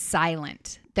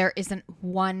silent. There isn't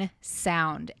one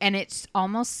sound, and it's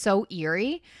almost so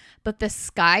eerie, but the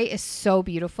sky is so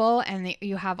beautiful, and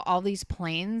you have all these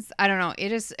planes. I don't know.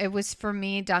 It was for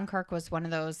me, Dunkirk was one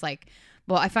of those like,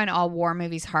 well, I find all war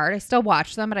movies hard. I still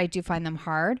watch them, but I do find them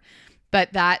hard.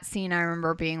 But that scene, I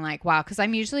remember being like, wow, because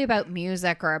I'm usually about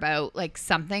music or about like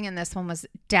something, and this one was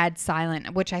dead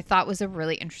silent, which I thought was a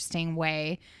really interesting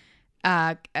way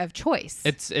of choice.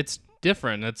 It's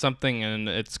different. It's something, and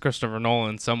it's Christopher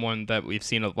Nolan, someone that we've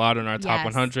seen a lot in our top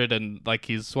 100, and like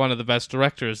he's one of the best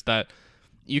directors that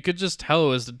you could just tell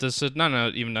was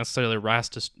not even necessarily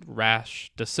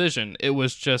rash decision. It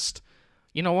was just,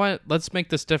 you know what? Let's make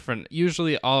this different.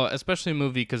 Usually, especially a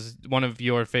movie, because one of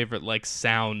your favorite like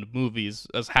sound movies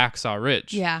is Hacksaw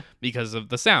Ridge. Yeah. Because of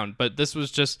the sound. But this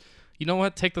was just, you know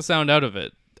what? Take the sound out of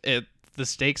it. The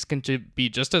stakes can be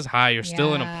just as high. You're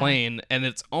still in a plane, and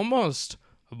it's almost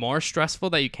more stressful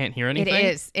that you can't hear anything.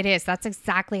 It is. That's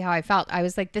exactly how I felt. I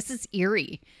was like, this is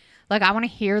eerie. Like, I want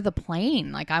to hear the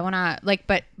plane. Like, I want to, like,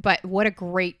 but what a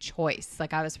great choice.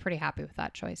 Like, I was pretty happy with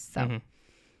that choice. So,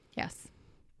 yes.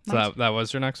 So that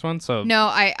was your next one? So no,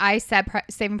 I said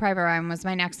Saving Private Ryan was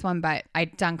my next one, but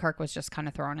Dunkirk was just kind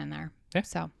of thrown in there. Yeah.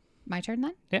 So my turn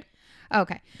then? Yeah.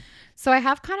 Okay. So I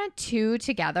have kind of two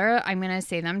together. I'm going to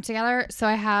say them together. So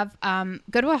I have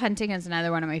Good Will Hunting is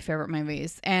another one of my favorite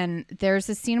movies. And there's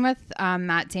a scene with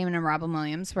Matt Damon and Robin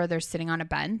Williams where they're sitting on a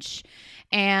bench.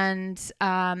 And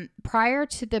prior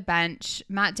to the bench,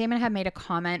 Matt Damon had made a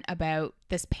comment about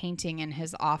this painting in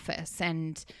his office.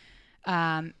 And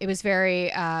it was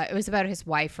it was about his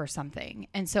wife or something.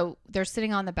 And so they're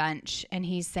sitting on the bench and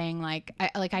he's saying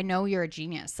I know you're a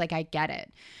genius. Like, I get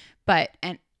it. But,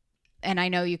 and I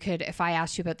know you could, if I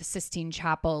asked you about the Sistine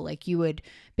Chapel, like you would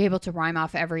be able to rhyme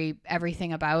off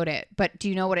everything about it. But do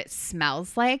you know what it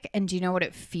smells like? And do you know what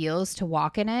it feels to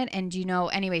walk in it? And do you know,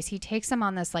 anyways, he takes him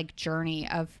on this like journey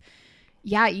of,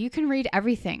 yeah, you can read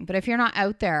everything, but if you're not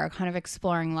out there kind of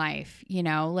exploring life, you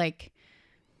know, like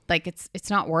it's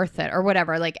not worth it or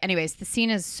whatever. Like, anyways, the scene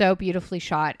is so beautifully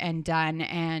shot and done.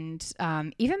 And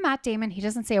even Matt Damon, he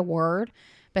doesn't say a word,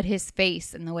 but his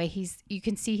face and the way you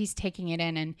can see he's taking it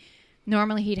in. And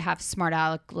normally he'd have smart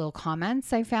aleck little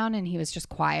comments, I found, and he was just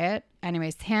quiet.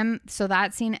 Anyways, so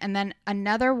that scene. And then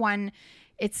another one,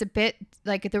 it's a bit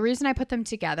like, the reason I put them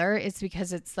together is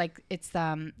because it's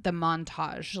the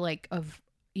montage like of,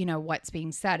 you know, what's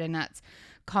being said. And that's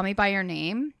Call Me By Your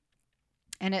Name.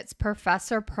 And it's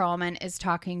Professor Perlman is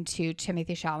talking to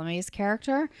Timothée Chalamet's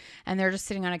character, and they're just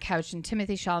sitting on a couch, and Timothée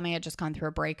Chalamet had just gone through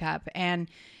a breakup, and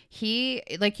he,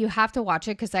 like, you have to watch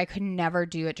it because I could never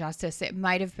do it justice. It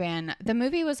might have been, the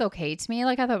movie was okay to me.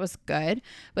 Like, I thought it was good,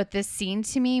 but this scene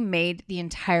to me made the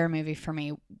entire movie for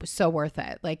me so worth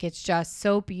it. Like, it's just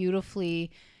so beautifully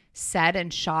set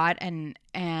and shot, and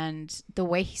the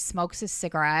way he smokes his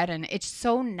cigarette, and it's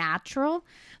so natural.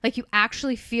 Like, you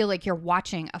actually feel like you're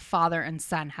watching a father and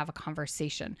son have a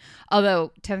conversation.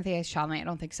 Although Timothée Chalamet, I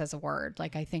don't think says a word.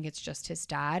 Like, I think it's just his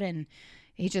dad, and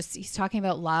he's talking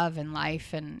about love and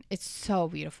life, and it's so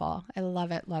beautiful. I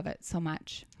love it so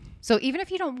much. So even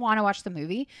if you don't want to watch the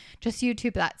movie, just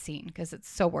YouTube that scene because it's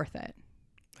so worth it.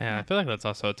 Yeah, I feel like that's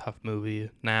also a tough movie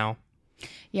now.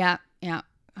 Yeah.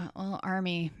 Well,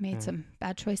 Army made some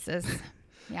bad choices.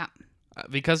 Yeah.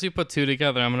 Because you put two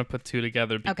together, I'm going to put two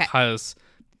together because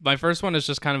my first one is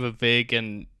just kind of a vague,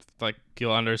 and like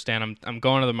you'll understand, I'm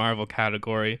going to the Marvel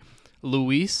category.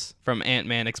 Luis from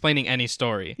Ant-Man explaining any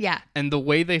story. Yeah. And the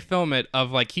way they film it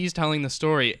of like he's telling the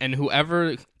story and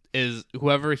whoever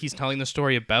he's telling the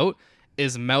story about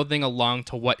is mouthing along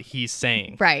to what he's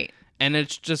saying. Right. And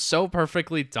it's just so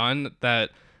perfectly done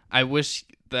that I wish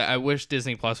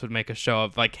Disney Plus would make a show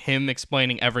of like him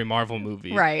explaining every Marvel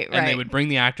movie. Right. And they would bring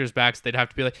the actors back, so they'd have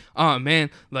to be like, oh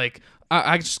man, like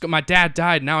I just my dad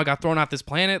died, now I got thrown off this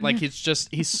planet. Like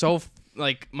he's so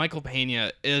like Michael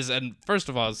Pena is, and first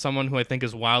of all, as someone who I think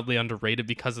is wildly underrated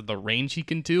because of the range he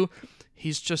can do,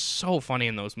 he's just so funny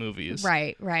in those movies.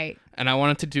 Right. And I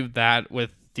wanted to do that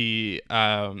with the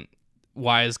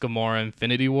Why is Gamora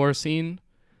Infinity War scene.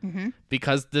 Mm-hmm.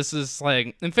 Because this is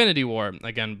like Infinity War,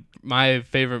 again, my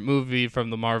favorite movie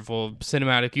from the Marvel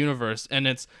Cinematic Universe, and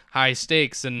it's high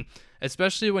stakes, and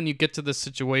especially when you get to this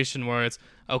situation where it's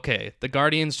okay, the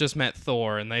Guardians just met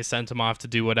Thor and they sent him off to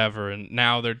do whatever, and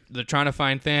now they're trying to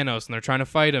find Thanos and they're trying to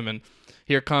fight him, and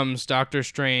here comes Doctor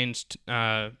Strange,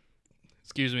 Iron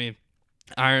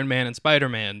Man and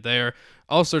Spider-Man. They're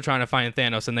also trying to find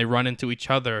Thanos, and they run into each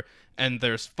other, and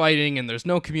there's fighting and there's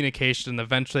no communication, and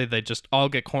eventually they just all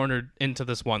get cornered into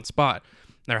this one spot.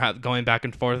 They're going back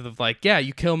and forth of like, yeah,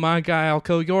 you kill my guy, I'll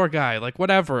kill your guy, like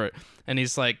whatever. And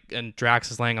he's like, and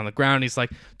Drax is laying on the ground. He's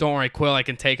like, don't worry, Quill, I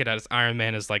can take it. As Iron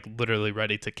Man is like literally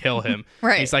ready to kill him.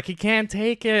 Right. He's like, he can't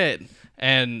take it.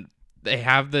 And they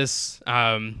have this,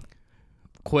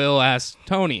 Quill asks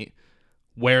Tony,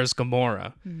 where's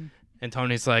Gamora? Mm-hmm. And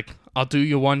Tony's like, I'll do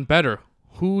you one better.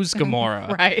 who's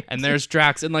Gamora? Right. And there's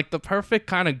Drax, and like the perfect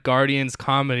kind of Guardians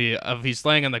comedy of he's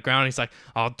laying on the ground, he's like,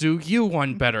 I'll do you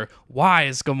one better. Why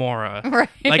is Gamora? Right.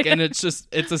 Like, and it's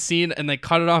a scene, and they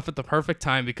cut it off at the perfect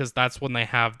time because that's when they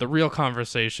have the real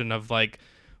conversation of like,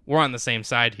 we're on the same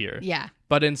side here. Yeah.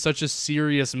 But in such a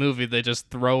serious movie, they just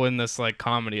throw in this like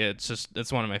comedy.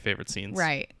 It's one of my favorite scenes.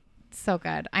 Right. So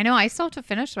good. I know. I still have to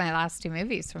finish my last 2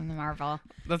 movies from the Marvel.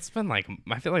 That's been like,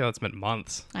 I feel like that's been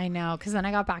months. I know, because then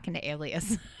I got back into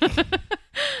Alias. I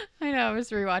know. I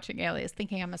was rewatching Alias,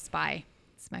 thinking I'm a spy.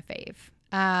 It's my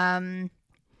fave.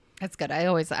 That's good. I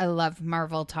love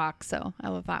Marvel talk, so I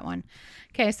love that one.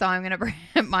 Okay, so I'm gonna bring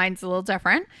mine's a little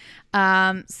different.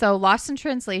 So Lost in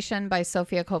Translation by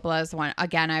Sofia Coppola is one.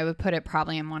 Again, I would put it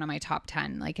probably in one of my top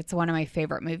 10. Like, it's one of my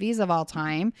favorite movies of all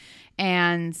time.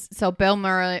 And so Bill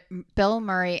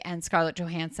Murray and Scarlett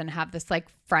Johansson have this like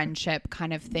friendship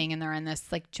kind of thing, and they're in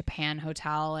this like Japan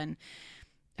hotel, and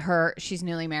she's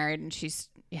newly married, and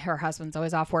her husband's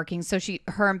always off working, so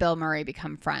her and Bill Murray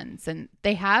become friends, and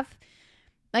they have.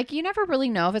 Like, you never really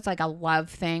know if it's like a love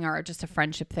thing or just a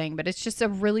friendship thing, but it's just a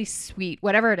really sweet,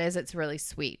 whatever it is, it's really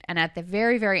sweet. And at the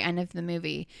very, very end of the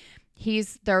movie,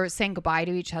 they're saying goodbye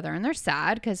to each other, and they're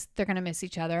sad because they're going to miss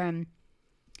each other. And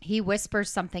he whispers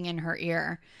something in her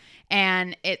ear,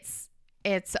 and it's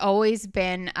always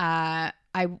been,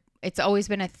 it's always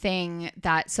been a thing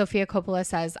that Sofia Coppola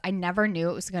says, I never knew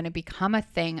it was going to become a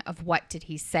thing of what did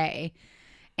he say.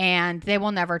 And they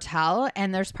will never tell.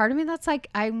 And there's part of me that's like,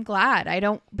 I'm glad I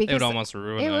don't, because it would almost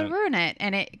ruin it. It would ruin it.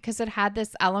 And because it had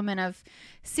this element of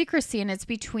secrecy, and it's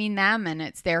between them and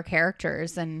it's their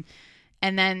characters. And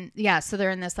then, yeah, so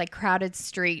they're in this like crowded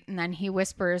street, and then he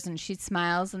whispers and she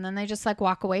smiles, and then they just like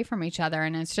walk away from each other.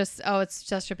 And it's just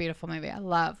a beautiful movie. I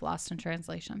love Lost in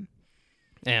Translation.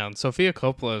 And Sofia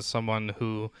Coppola is someone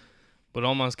who would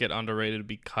almost get underrated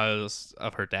because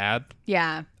of her dad.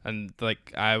 Yeah. And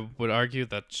like, I would argue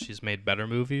that she's made better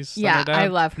movies than yeah, her dad. I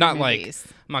love her Not movies.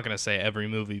 Like, I'm not going to say every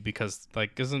movie, because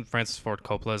like, isn't Francis Ford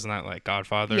Coppola, isn't that like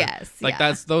Godfather? Yes. Like,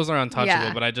 those are untouchable,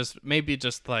 Yeah. but maybe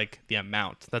just like the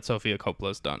amount that Sofia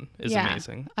Coppola's done is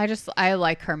amazing. I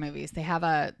like her movies. They have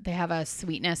a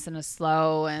sweetness and a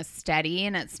slow and a steady,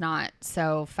 and it's not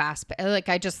so fast. Like,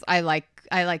 I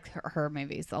like her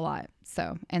movies a lot.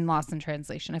 So, and Lost in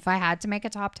Translation, if I had to make a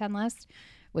top 10 list,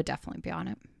 would definitely be on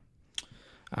it.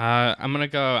 I'm gonna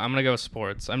go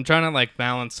sports. I'm trying to like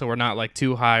balance so we're not like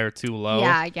too high or too low.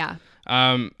 Yeah.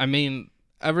 I mean,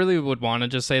 I really would want to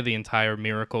just say the entire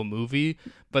Miracle movie,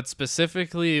 but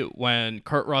specifically when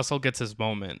Kurt Russell gets his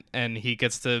moment and he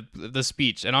gets the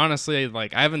speech. And honestly,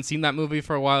 like, I haven't seen that movie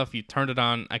for a while. If you turned it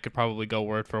on, I could probably go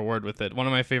word for word with it. One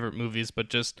of my favorite movies, but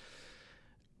just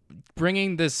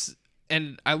bringing this.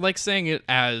 And I like saying it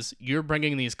as you're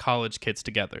bringing these college kids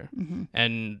together,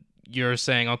 and you're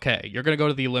saying, okay, you're going to go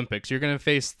to the Olympics. You're going to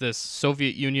face this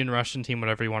Soviet Union, Russian team,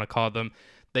 whatever you want to call them.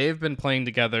 They've been playing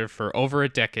together for over a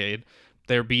decade.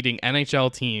 They're beating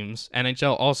NHL teams,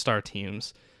 NHL All-Star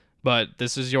teams, but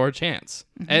this is your chance.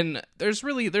 And there's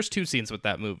 2 scenes with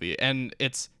that movie, and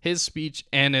it's his speech,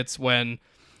 and it's when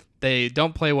they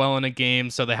don't play well in a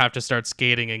game, so they have to start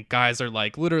skating, and guys are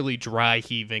like literally dry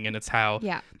heaving, and it's how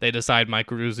they decide Mike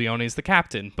Ruzioni is the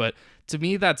captain. But to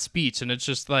me, that speech, and it's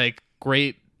just like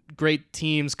great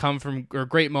teams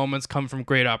great moments come from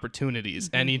great opportunities.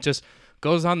 And he just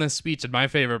goes on this speech, and my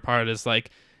favorite part is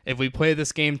like, if we play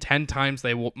this game 10 times,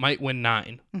 they might win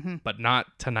 9, but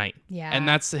not tonight. Yeah. And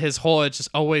that's his whole, it's just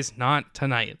always not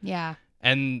tonight. Yeah.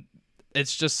 And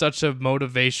it's just such a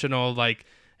motivational, like,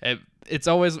 it's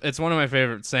one of my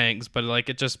favorite sayings, but like,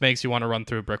 it just makes you want to run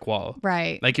through a brick wall.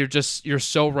 Right. Like, you're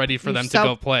so ready for them to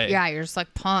go play. Yeah, you're just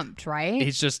like pumped, right?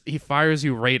 He fires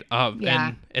you right up. Yeah.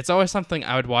 And it's always something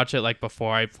I would watch it like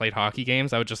before I played hockey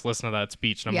games. I would just listen to that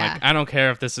speech, and I'm like, I don't care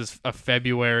if this is a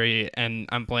February and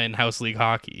I'm playing house league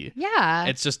hockey. Yeah.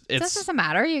 It doesn't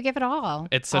matter. You give it all.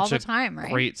 It's such all the time,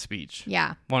 right? Great speech.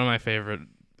 Yeah. One of my favorite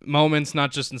moments,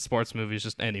 not just in sports movies,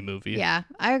 just any movie. Yeah,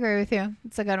 I agree with you.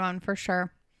 It's a good one for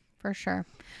sure.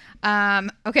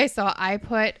 Okay, so I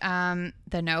put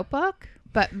The Notebook,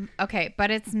 but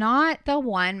it's not the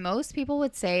one. Most people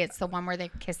would say it's the one where they're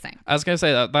kissing. I was gonna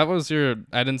say that was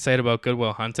I didn't say it about Good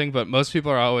Will Hunting, but most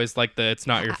people are always like the "it's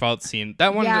not your fault" scene.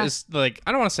 That one is like,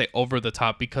 I don't want to say over the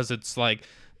top because it's like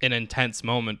an intense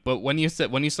moment, but when you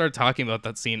start talking about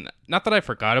that scene, not that I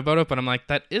forgot about it, but I'm like,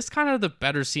 that is kind of the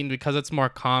better scene because it's more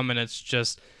calm, and it's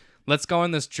just, let's go on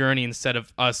this journey instead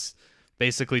of us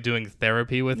basically doing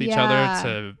therapy with each other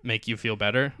to make you feel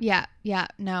better. Yeah.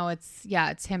 No,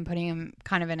 it's him putting him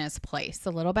kind of in his place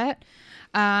a little bit.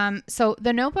 So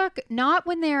The Notebook, not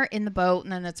when they're in the boat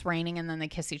and then it's raining and then they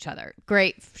kiss each other.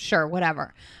 Great, sure,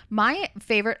 whatever. My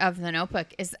favorite of The Notebook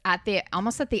is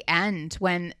almost at the end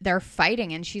when they're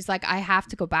fighting and she's like, I have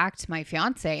to go back to my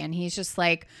fiance, and he's just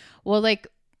like, well, like,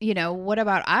 you know, what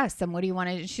about us? And what do you want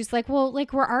to do? She's like, well,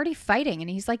 like, we're already fighting. And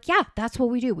he's like, yeah, that's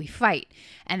what we do. We fight.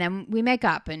 And then we make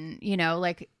up and, you know,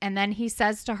 like, and then he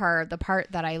says to her, the part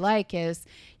that I like is,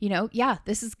 you know, yeah,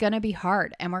 this is going to be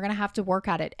hard and we're going to have to work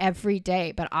at it every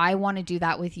day, but I want to do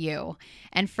that with you.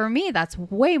 And for me, that's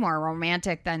way more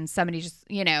romantic than somebody just,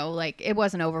 you know, like, it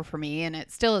wasn't over for me and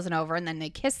it still isn't over. And then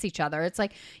they kiss each other. It's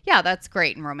like, yeah, that's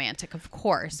great and romantic, of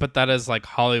course. But that is like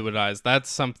Hollywoodized. That's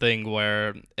something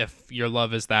where if your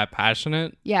love is that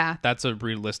passionate, yeah, that's a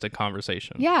realistic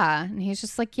conversation. Yeah. And he's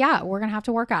just like, yeah, we're gonna have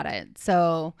to work at it.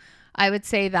 So I would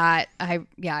say that I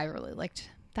really liked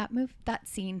that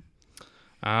scene.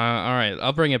 All right,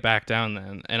 I'll bring it back down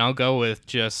then, and I'll go with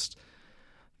just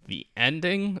the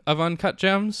ending of Uncut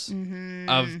Gems,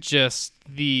 of just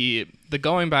the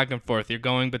going back and forth. You're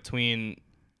going between,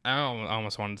 I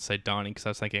almost wanted to say Donnie because I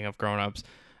was thinking of Grown Ups.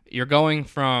 You're going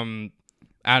from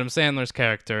Adam Sandler's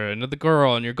character and the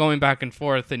girl, and you're going back and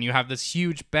forth, and you have this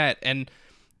huge bet. And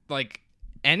like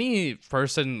any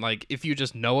person, like if you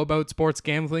just know about sports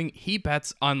gambling, he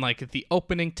bets on like the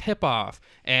opening tip off,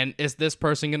 and is this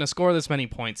person gonna score this many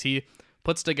points? He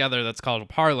puts together, that's called a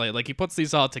parlay. Like he puts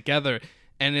these all together,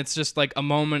 and it's just like a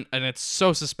moment, and it's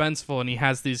so suspenseful. And he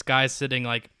has these guys sitting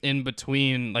like in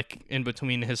between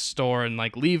his store and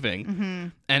like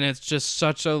leaving, and it's just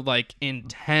such a like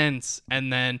intense,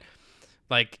 and then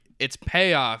like it's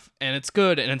payoff, and it's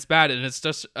good and it's bad, and it's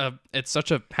just it's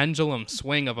such a pendulum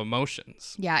swing of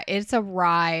emotions. Yeah, it's a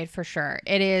ride for sure.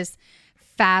 It is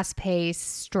fast-paced,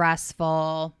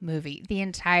 stressful movie the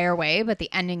entire way, but the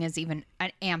ending is even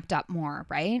amped up more,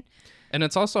 right? And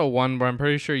it's also one where I'm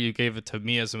pretty sure you gave it to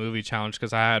me as a movie challenge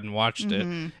because I hadn't watched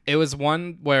it. It was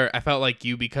one where I felt like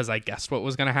you because I guessed what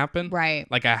was going to happen. Right.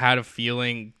 Like I had a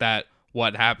feeling that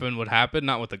what happened would happen,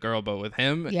 not with the girl, but with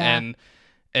him. Yeah. And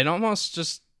it almost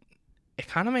just, it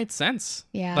kind of made sense.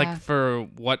 Yeah. Like for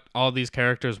what all these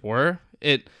characters were,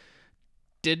 it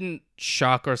didn't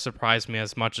shock or surprise me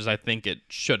as much as I think it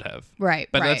should have. Right.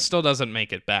 But that still doesn't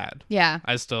make it bad. Yeah.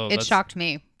 It shocked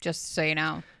me, just so you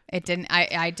know. It didn't.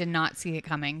 I did not see it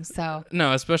coming. So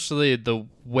no, especially the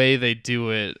way they do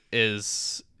it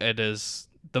is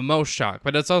the most shock,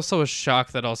 but it's also a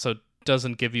shock that also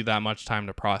doesn't give you that much time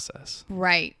to process.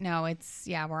 Right. No,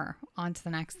 we're on to the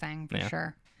next thing for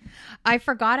sure. I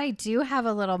forgot I do have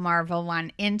a little Marvel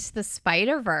one, Into the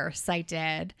Spider-Verse. I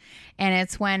did, and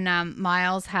it's when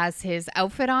Miles has his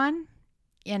outfit on,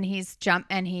 and he's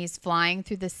flying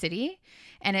through the city.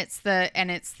 And it's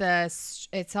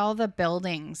all the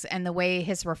buildings and the way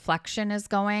his reflection is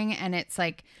going, and it's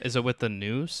like. Is it with the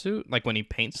new suit? Like when he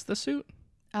paints the suit?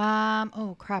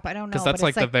 Oh crap! I don't know. Because that's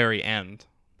like the very end.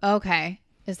 Okay,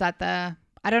 is that the?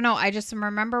 I don't know. I just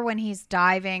remember when he's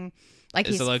diving, like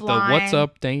is he's it like flying. the "What's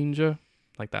Up, Danger"?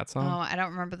 Like that song? Oh, I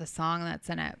don't remember the song that's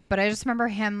in it, but I just remember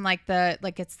him like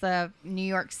it's the New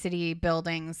York City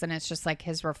buildings, and it's just like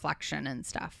his reflection and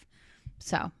stuff.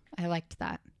 So I liked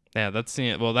that. Yeah, that's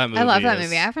it. Well, that movie. I love that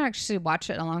movie. I haven't actually watched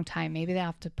it in a long time. Maybe they'll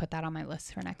have to put that on my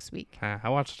list for next week. I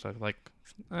watched it like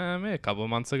maybe a couple of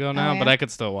months ago now, but I could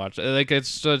still watch it. Like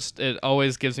it's just, it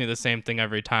always gives me the same thing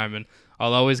every time, and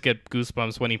I'll always get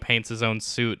goosebumps when he paints his own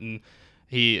suit. And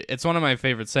it's one of my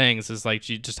favorite sayings is like,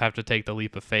 you just have to take the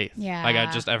leap of faith. Yeah. Like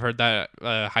I've heard that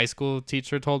high school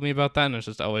teacher told me about that, and it's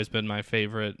just always been my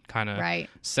favorite kind of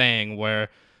saying where.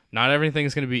 Not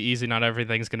everything's going to be easy. Not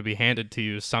everything's going to be handed to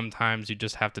you. Sometimes you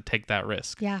just have to take that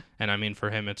risk. Yeah. And I mean, for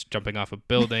him, it's jumping off a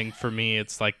building. For me,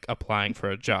 it's like applying for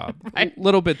a job. Right. A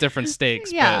little bit different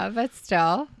stakes. Yeah, but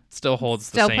still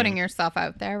holds the same. Still putting yourself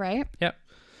out there, right? Yep.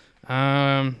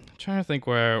 Trying to think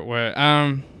where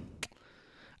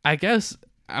I guess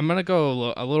I'm going to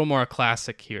go a little more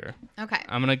classic here. Okay.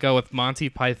 I'm going to go with Monty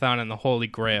Python and the Holy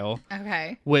Grail.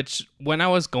 Okay. Which, when I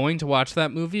was going to watch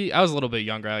that movie, I was a little bit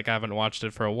younger. Like, I haven't watched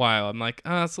it for a while. I'm like,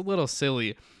 it's a little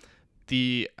silly.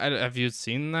 Have you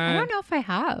seen that? I don't know if I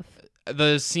have.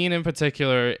 The scene in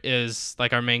particular is,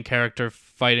 like, our main character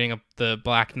fighting the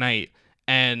Black Knight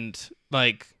and,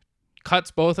 like,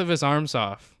 cuts both of his arms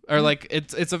off. Or, like,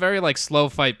 it's a very, like, slow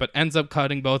fight, but ends up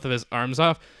cutting both of his arms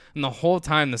off. And the whole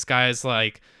time, this guy is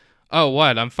like, oh,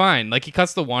 what? I'm fine. Like, he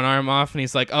cuts the one arm off and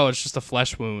he's like, oh, it's just a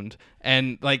flesh wound.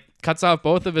 And, like, cuts off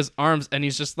both of his arms and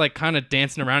he's just, like, kind of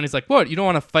dancing around. He's like, what? You don't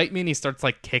want to fight me? And he starts,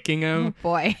 like, kicking him. Oh,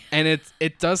 boy. And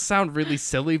it does sound really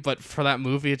silly, but for that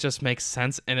movie, it just makes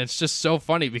sense. And it's just so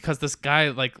funny because this guy,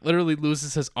 like, literally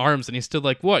loses his arms and he's still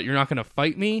like, what? You're not going to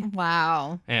fight me?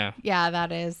 Wow. Yeah. Yeah,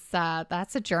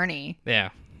 that's a journey. Yeah.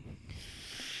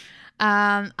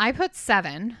 I put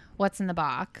 7. What's in the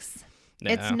box?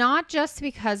 Yeah. It's not just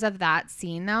because of that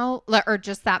scene though, or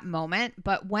just that moment,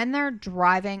 but when they're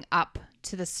driving up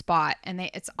to the spot and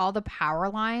it's all the power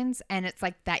lines and it's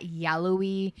like that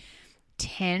yellowy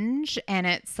tinge and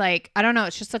it's like, I don't know,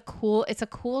 it's just a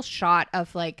cool shot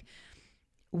of like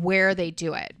where they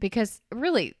do it, because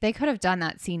really they could have done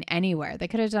that scene anywhere. They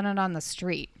could have done it on the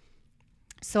street.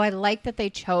 So I like that they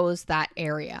chose that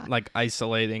area. Like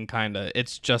isolating, kind of.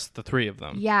 It's just the 3 of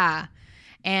them. Yeah.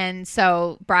 And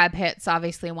so Brad Pitt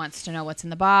obviously wants to know what's in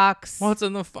the box. What's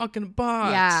in the fucking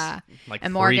box? Yeah. Like,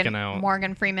 and freaking out.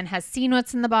 Morgan Freeman has seen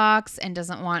what's in the box and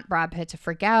doesn't want Brad Pitt to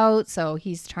freak out. So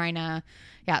he's trying to,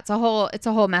 it's a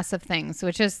whole mess of things,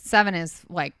 which is 7 is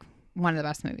like one of the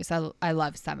best movies. I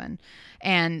love 7.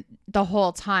 And the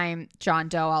whole time, John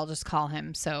Doe, I'll just call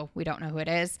him so we don't know who it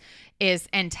is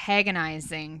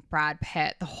antagonizing Brad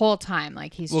Pitt the whole time.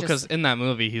 Like he's because in that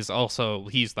movie, he's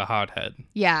the hothead.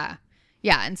 Yeah.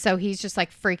 Yeah. And so he's just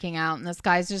like freaking out. And this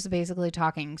guy's just basically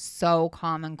talking so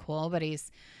calm and cool, but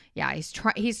he's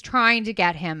trying to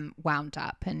get him wound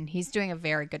up and he's doing a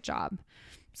very good job.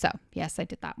 So yes, I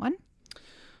did that one.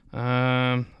 All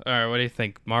right. What do you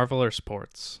think? Marvel or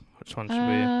sports? Which one should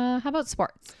we? How about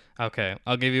sports? Okay.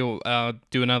 I'll do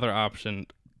another option.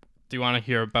 Do you want to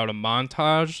hear about a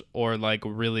montage or like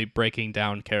really breaking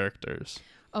down characters?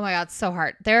 Oh my God, so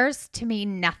hard. There's, to me,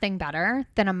 nothing better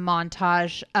than a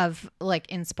montage of like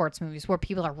in sports movies where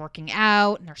people are working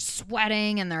out and they're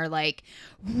sweating and they're like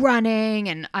running.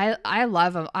 And I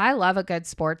love a good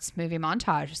sports movie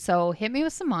montage. So hit me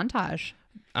with some montage.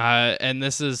 And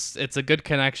it's a good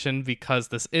connection because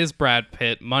this is Brad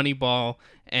Pitt, Moneyball,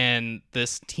 and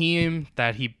this team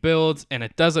that he builds, and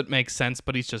it doesn't make sense,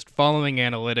 but he's just following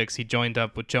analytics. He joined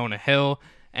up with Jonah Hill.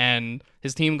 And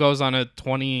his team goes on a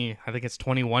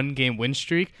 21 game win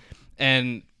streak.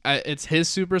 And it's his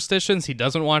superstitions. He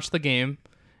doesn't watch the game.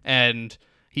 And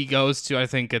he goes to, I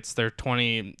think it's their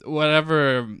 20,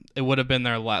 whatever it would have been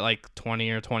their like 20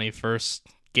 or 21st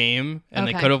game. And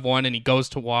They could have won. And he goes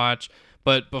to watch.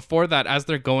 But before that, as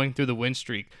they're going through the win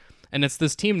streak, and it's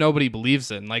this team nobody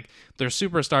believes in. Like, their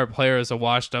superstar player is a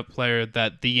washed-up player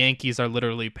that the Yankees are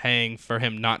literally paying for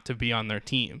him not to be on their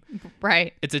team.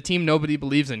 Right. It's a team nobody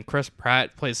believes in. Chris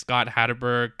Pratt plays Scott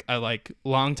Hatterberg, a, like,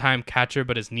 longtime catcher,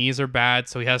 but his knees are bad,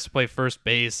 so he has to play first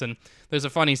base. And there's a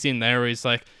funny scene there where he's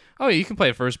like, oh, you can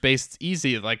play first base. It's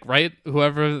easy. Like, right?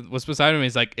 Whoever was beside him,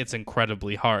 he's like, it's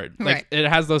incredibly hard. Like, right. It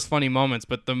has those funny moments,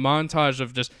 but the montage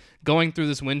of just going through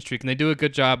this win streak, and they do a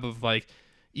good job of, like,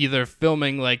 either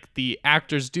filming like the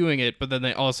actors doing it, but then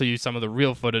they also use some of the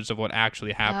real footage of what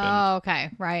actually happened. Oh, okay.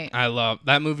 Right. I love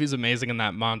that movie's amazing in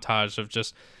that montage of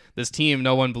just this team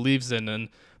no one believes in, and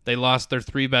they lost their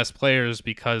 3 best players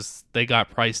because they got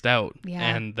priced out. Yeah.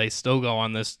 And they still go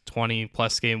on this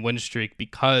 20+ game win streak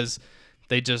because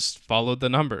they just followed the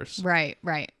numbers. Right.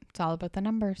 It's all about the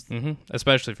numbers. Mm-hmm.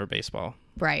 Especially for baseball.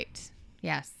 Right.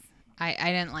 Yes. I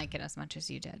didn't like it as much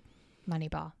as you did.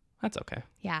 Moneyball. That's okay.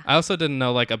 Yeah. I also didn't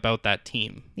know like about that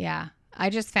team. Yeah.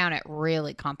 I just found it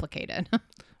really complicated.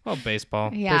 Well,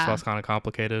 baseball. Yeah. Baseball's kind of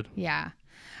complicated. Yeah.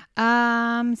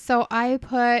 So I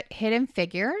put Hidden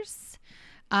Figures.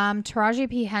 Taraji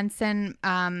P. Henson,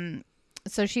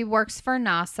 so she works for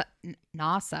NASA.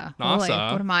 Holy,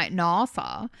 what am I?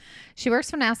 NASA. She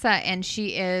works for NASA, and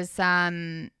she is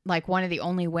like one of the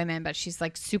only women, but she's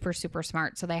like super, super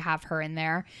smart. So they have her in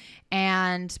there,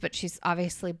 but she's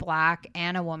obviously black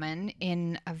and a woman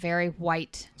in a very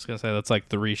white. I was gonna say that's like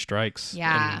 3 strikes.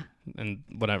 Yeah. And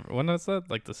whatever. When was that?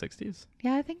 Like the 60s?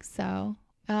 Yeah, I think so.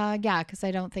 Yeah, because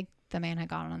I don't think the man had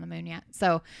gone on the moon yet.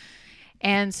 So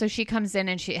she comes in,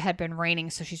 and she had been raining.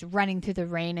 So she's running through the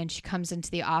rain, and she comes into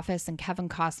the office, and Kevin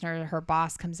Costner, her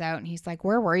boss, comes out, and he's like,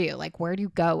 where were you? Like, where do you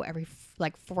go every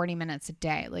 40 minutes a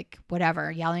day? Like,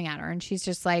 whatever, yelling at her. And she's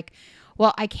just like,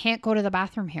 well, I can't go to the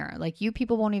bathroom here. Like, you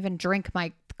people won't even drink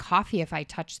my coffee if I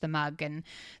touch the mug. And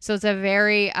so it's a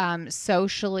very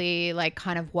socially like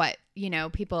kind of what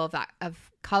people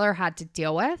of color had to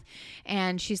deal with.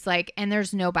 And she's like, and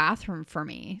there's no bathroom for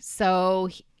me. So,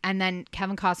 and then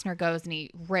Kevin Costner goes and he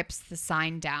rips the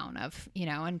sign down of,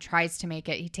 and tries to make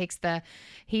it. He takes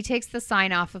the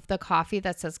sign off of the coffee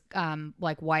that says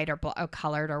like white or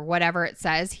colored or whatever it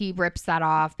says. He rips that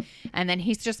off. And then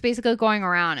he's just basically going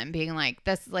around and being like,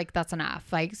 that's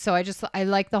enough. Like, so I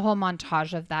like the whole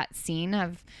montage of that scene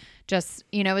of just,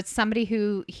 it's somebody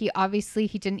who he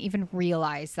didn't even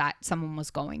realize that someone was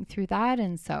going through that.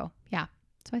 And so, yeah.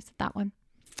 So I said that one.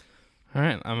 All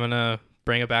right. I'm going to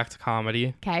bring it back to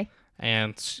comedy. Okay.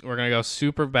 And we're going to go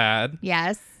Superbad.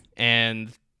 Yes.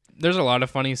 And there's a lot of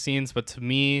funny scenes, but to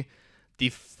me,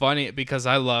 because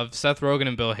I love Seth Rogen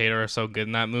and Bill Hader are so good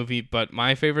in that movie, but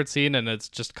my favorite scene, and it's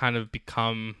just kind of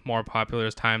become more popular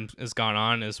as time has gone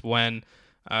on, is when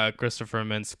Christopher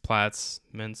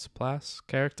Mintz-Plasse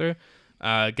character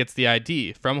gets the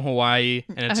ID from Hawaii,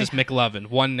 and it's just McLovin,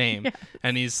 one name. Yes.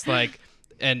 And he's like,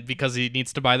 and because he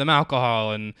needs to buy them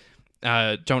alcohol, and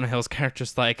Jonah Hill's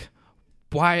character's like,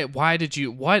 why did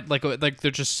you, what? Like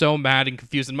they're just so mad and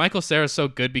confused. And Michael Cera's so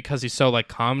good because he's so like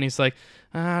calm, and he's like,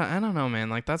 I don't know, man.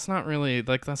 Like, that's not really,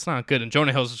 like, that's not good. And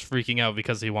Jonah Hill's just freaking out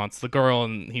because he wants the girl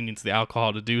and he needs the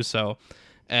alcohol to do so.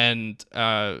 And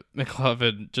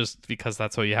McLovin, just because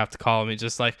that's what you have to call him, he's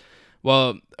just like,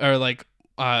 well, or like,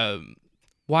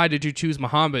 why did you choose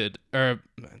Muhammad? Or,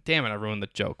 damn it, I ruined the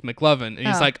joke. McLovin. And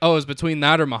he's like, oh, it's between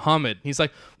that or Muhammad. He's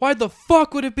like, why the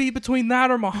fuck would it be between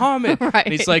that or Muhammad? Right.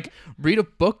 And he's like, read a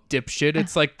book, dipshit.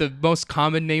 It's like the most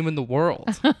common name in the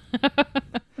world.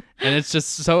 And it's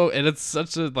just and it's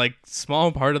such a like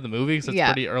small part of the movie because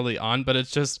it's pretty early on, but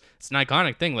it's an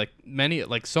iconic thing. Like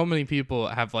so many people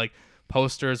have like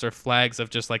posters or flags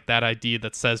of just like that ID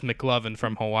that says McLovin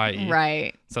from Hawaii.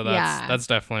 Right. So that's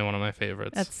definitely one of my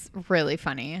favorites. That's really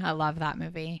funny. I love that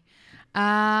movie. So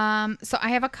I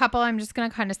have a couple. I'm just going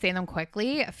to kind of say them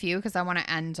quickly, a few, because I want to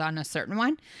end on a certain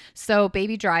one. So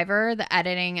Baby Driver, the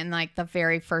editing and like the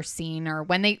very first scene, or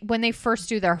when they first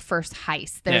do their first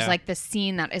heist, there's like this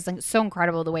scene that is like so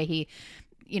incredible, the way he,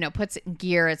 puts it in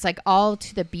gear. It's like all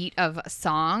to the beat of a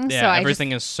song. Yeah, so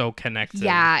everything is so connected.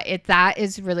 Yeah, that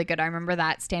is really good. I remember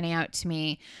that standing out to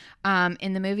me.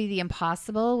 In the movie The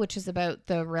Impossible, which is about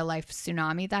the real life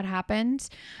tsunami that happened.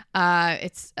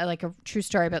 It's like a true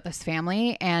story about this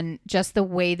family, and just the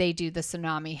way they do the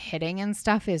tsunami hitting and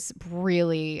stuff is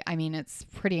really, it's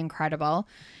pretty incredible.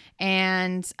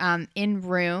 And in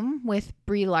Room with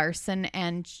Brie Larson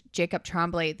and Jacob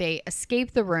Tremblay, they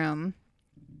escape the room.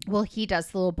 Well, he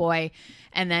does, the little boy,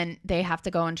 and then they have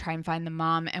to go and try and find the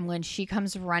mom. And when she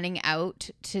comes running out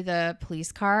to the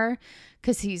police car,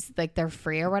 because he's like, they're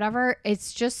free or whatever,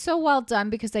 it's just so well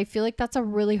done, because I feel like that's a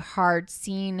really hard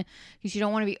scene because you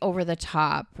don't want to be over the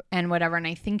top and whatever. And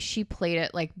I think she played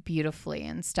it like beautifully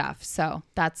and stuff. So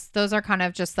those are kind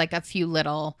of just like a few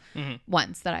little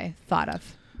ones that I thought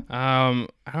of. I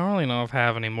don't really know if I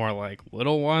have any more like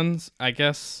little ones, I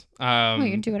guess. Well, you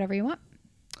can do whatever you want.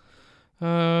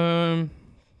 I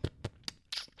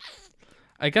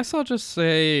guess I'll just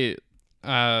say,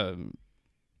 that's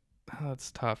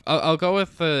tough. I'll go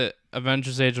with the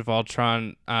Avengers: Age of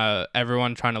Ultron.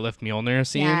 Everyone trying to lift Mjolnir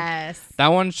scene. Yes, that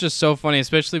one's just so funny,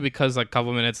 especially because like a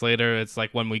couple minutes later, it's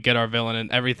like when we get our villain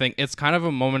and everything. It's kind of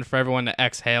a moment for everyone to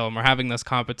exhale, and we're having this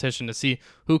competition to see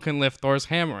who can lift Thor's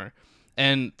hammer.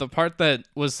 And the part that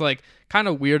was like kind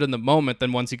of weird in the moment,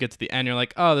 then once you get to the end, you're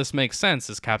like, oh, this makes sense,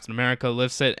 as Captain America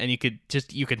lifts it, and you could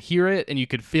hear it and you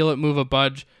could feel it move a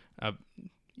budge.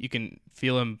 You can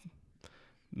feel him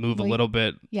move a little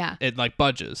bit. Yeah. It like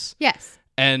budges. Yes.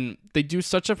 And they do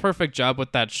such a perfect job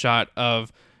with that shot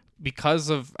of, because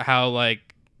of how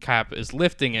like Cap is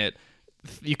lifting it,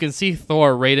 you can see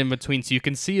Thor right in between. So you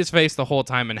can see his face the whole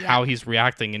time and how he's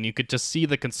reacting, and you could just see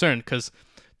the concern, because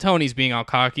Tony's being all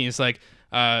cocky. He's like,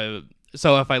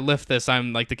 so if I lift this,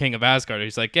 I'm like the king of Asgard.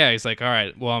 He's like, yeah. He's like, all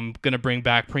right, well, I'm going to bring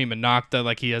back Prima Nocta.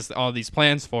 Like, he has all these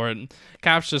plans for it. And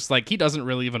Cap's just like, he doesn't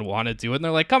really even want to do it. And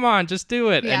they're like, come on, just do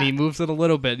it. Yeah. And he moves it a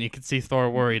little bit, and you can see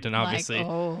Thor worried. And obviously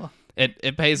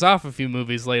it pays off a few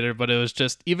movies later. But it was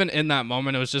just, even in that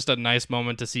moment, it was just a nice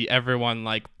moment to see everyone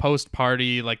like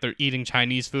post-party, like they're eating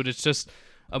Chinese food. It's just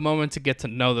a moment to get to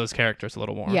know those characters a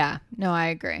little more. Yeah, no, I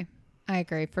agree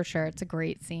for sure. It's a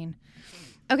great scene.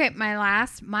 Okay, my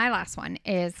last one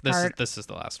is this is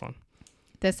the last one.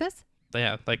 This is?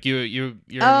 Yeah, like you're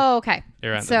Oh, okay.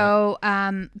 You're so,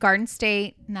 Garden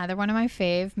State, another one of my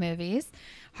fave movies.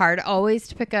 It's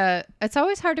always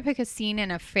hard to pick a scene in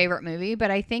a favorite movie,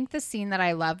 but I think the scene that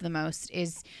I love the most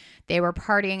is they were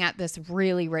partying at this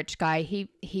really rich guy.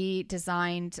 He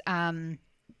designed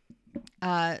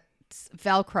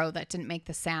Velcro that didn't make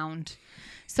the sound.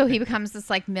 So he becomes this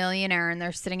like millionaire, and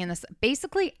they're sitting in this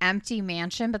basically empty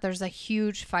mansion, but there's a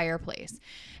huge fireplace.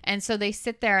 And so they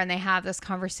sit there and they have this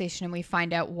conversation, and we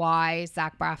find out why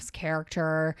Zach Braff's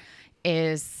character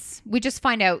we just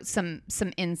find out some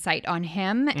insight on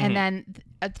him. Mm-hmm. And then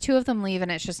the two of them leave,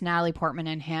 and it's just Natalie Portman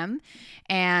and him.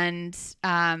 And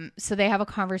so they have a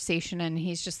conversation, and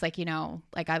he's just like,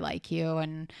 like, I like you.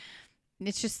 And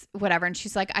it's just whatever. And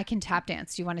she's like, I can tap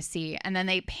dance. Do you want to see? And then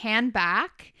they pan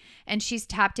back, and she's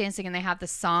tap dancing, and they have the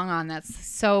song on that's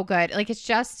so good. Like, it's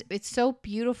so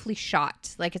beautifully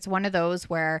shot. Like, it's one of those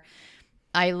where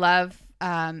I love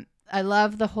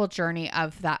the whole journey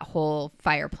of that whole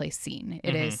fireplace scene.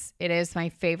 It is my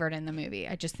favorite in the movie.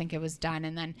 I just think it was done.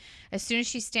 And then as soon as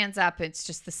she stands up, it's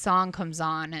just the song comes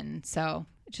on. And so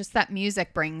just that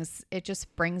music brings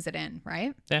it in,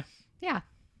 right? Yeah. Yeah.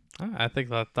 I think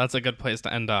that's a good place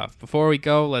to end off. Before we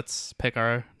go, let's pick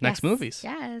our next movies.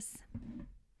 Yes.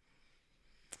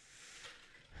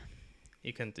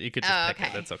 You could just pick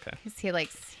it. It's okay. He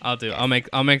likes. I'll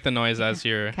make the noise as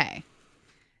you're. Okay.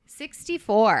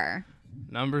 64.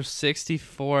 Number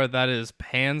 64. That is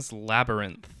Pan's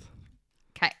Labyrinth.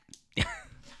 Okay.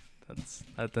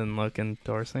 That didn't look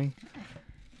endorsing.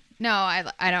 No,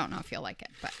 I don't know if you'll like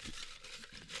it, but.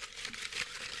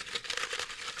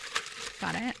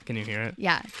 Got it? Can you hear it?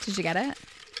 Yeah. Did you get it?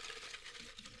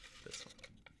 This one.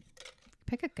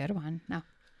 Pick a good one. No.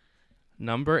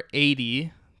 Number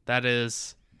 80. That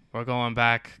is, we're going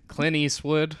back. Clint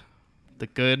Eastwood, The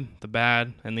Good, The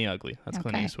Bad, and The Ugly. That's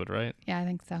Clint Eastwood, right? Yeah, I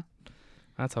think so.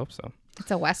 Let's hope so.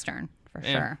 It's a Western, for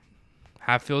sure.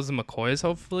 Hatfields and McCoys,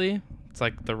 hopefully. It's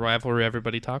like the rivalry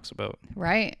everybody talks about.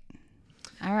 Right.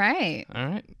 All right.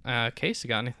 Case, you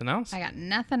got anything else? I got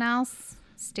nothing else.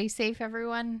 Stay safe,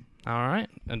 everyone. All right.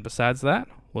 And besides that,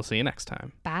 we'll see you next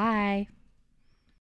time. Bye.